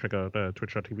over. Check out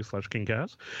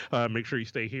twitch.tv/KingCast. Make sure you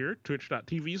stay here,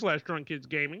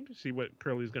 twitch.tv/DrunkKidsGaming, to see what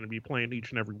Curly's going to be playing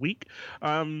each and every week.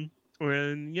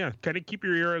 And yeah, kind of keep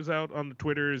your ears out on the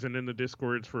Twitters and in the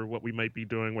Discords for what we might be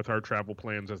doing with our travel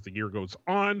plans as the year goes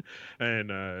on and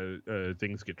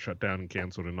things get shut down and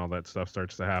canceled and all that stuff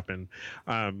starts to happen.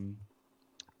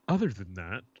 Other than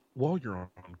that, while you're on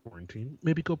quarantine,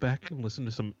 maybe go back and listen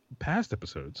to some past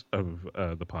episodes of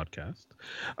the podcast.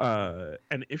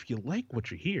 And if you like what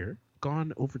you hear, go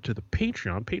on over to the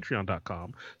Patreon,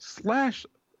 patreon.com/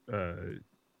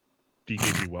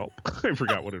 DKG Whelp. I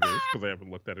forgot what it is because I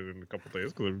haven't looked at it in a couple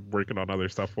days because I'm working on other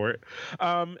stuff for it.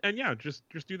 And yeah, just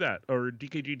do that. Or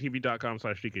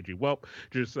dkgtv.com/DKG Whelp.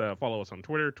 Just follow us on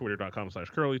Twitter,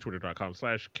 twitter.com/Curly,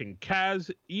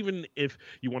 twitter.com/KingKaz. Even if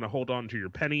you want to hold on to your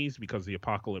pennies because the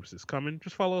apocalypse is coming,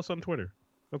 just follow us on Twitter.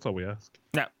 That's all we ask.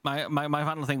 Yeah, my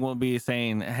final thing will be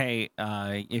saying, hey,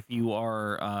 if you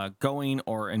are going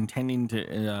or intending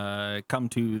to come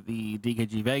to the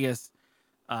DKG Vegas,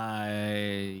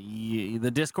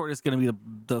 the Discord is going to be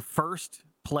the first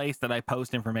place that I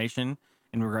post information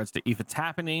in regards to if it's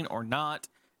happening or not,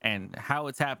 and how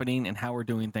it's happening and how we're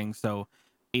doing things. So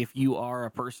if you are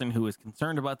a person who is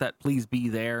concerned about that, please be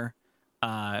there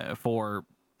for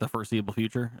the foreseeable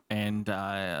future. And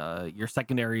your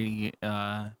secondary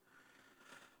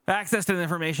access to the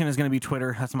information is going to be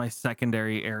Twitter. That's my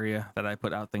secondary area that I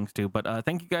put out things to. But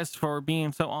thank you guys for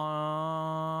being so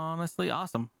honestly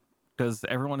awesome, because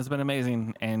everyone has been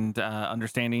amazing and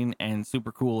understanding and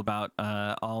super cool about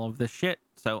all of this shit.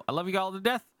 So I love you all to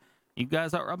death. You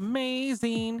guys are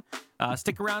amazing.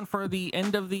 Stick around for the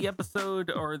end of the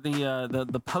episode or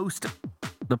the post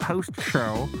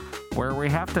show where we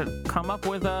have to come up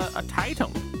with a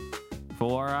title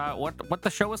for what the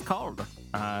show is called.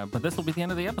 But this will be the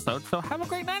end of the episode. So have a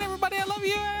great night, everybody. I love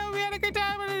you. I hope you had a great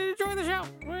time and enjoy the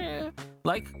show.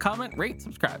 Like, comment, rate,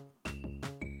 subscribe.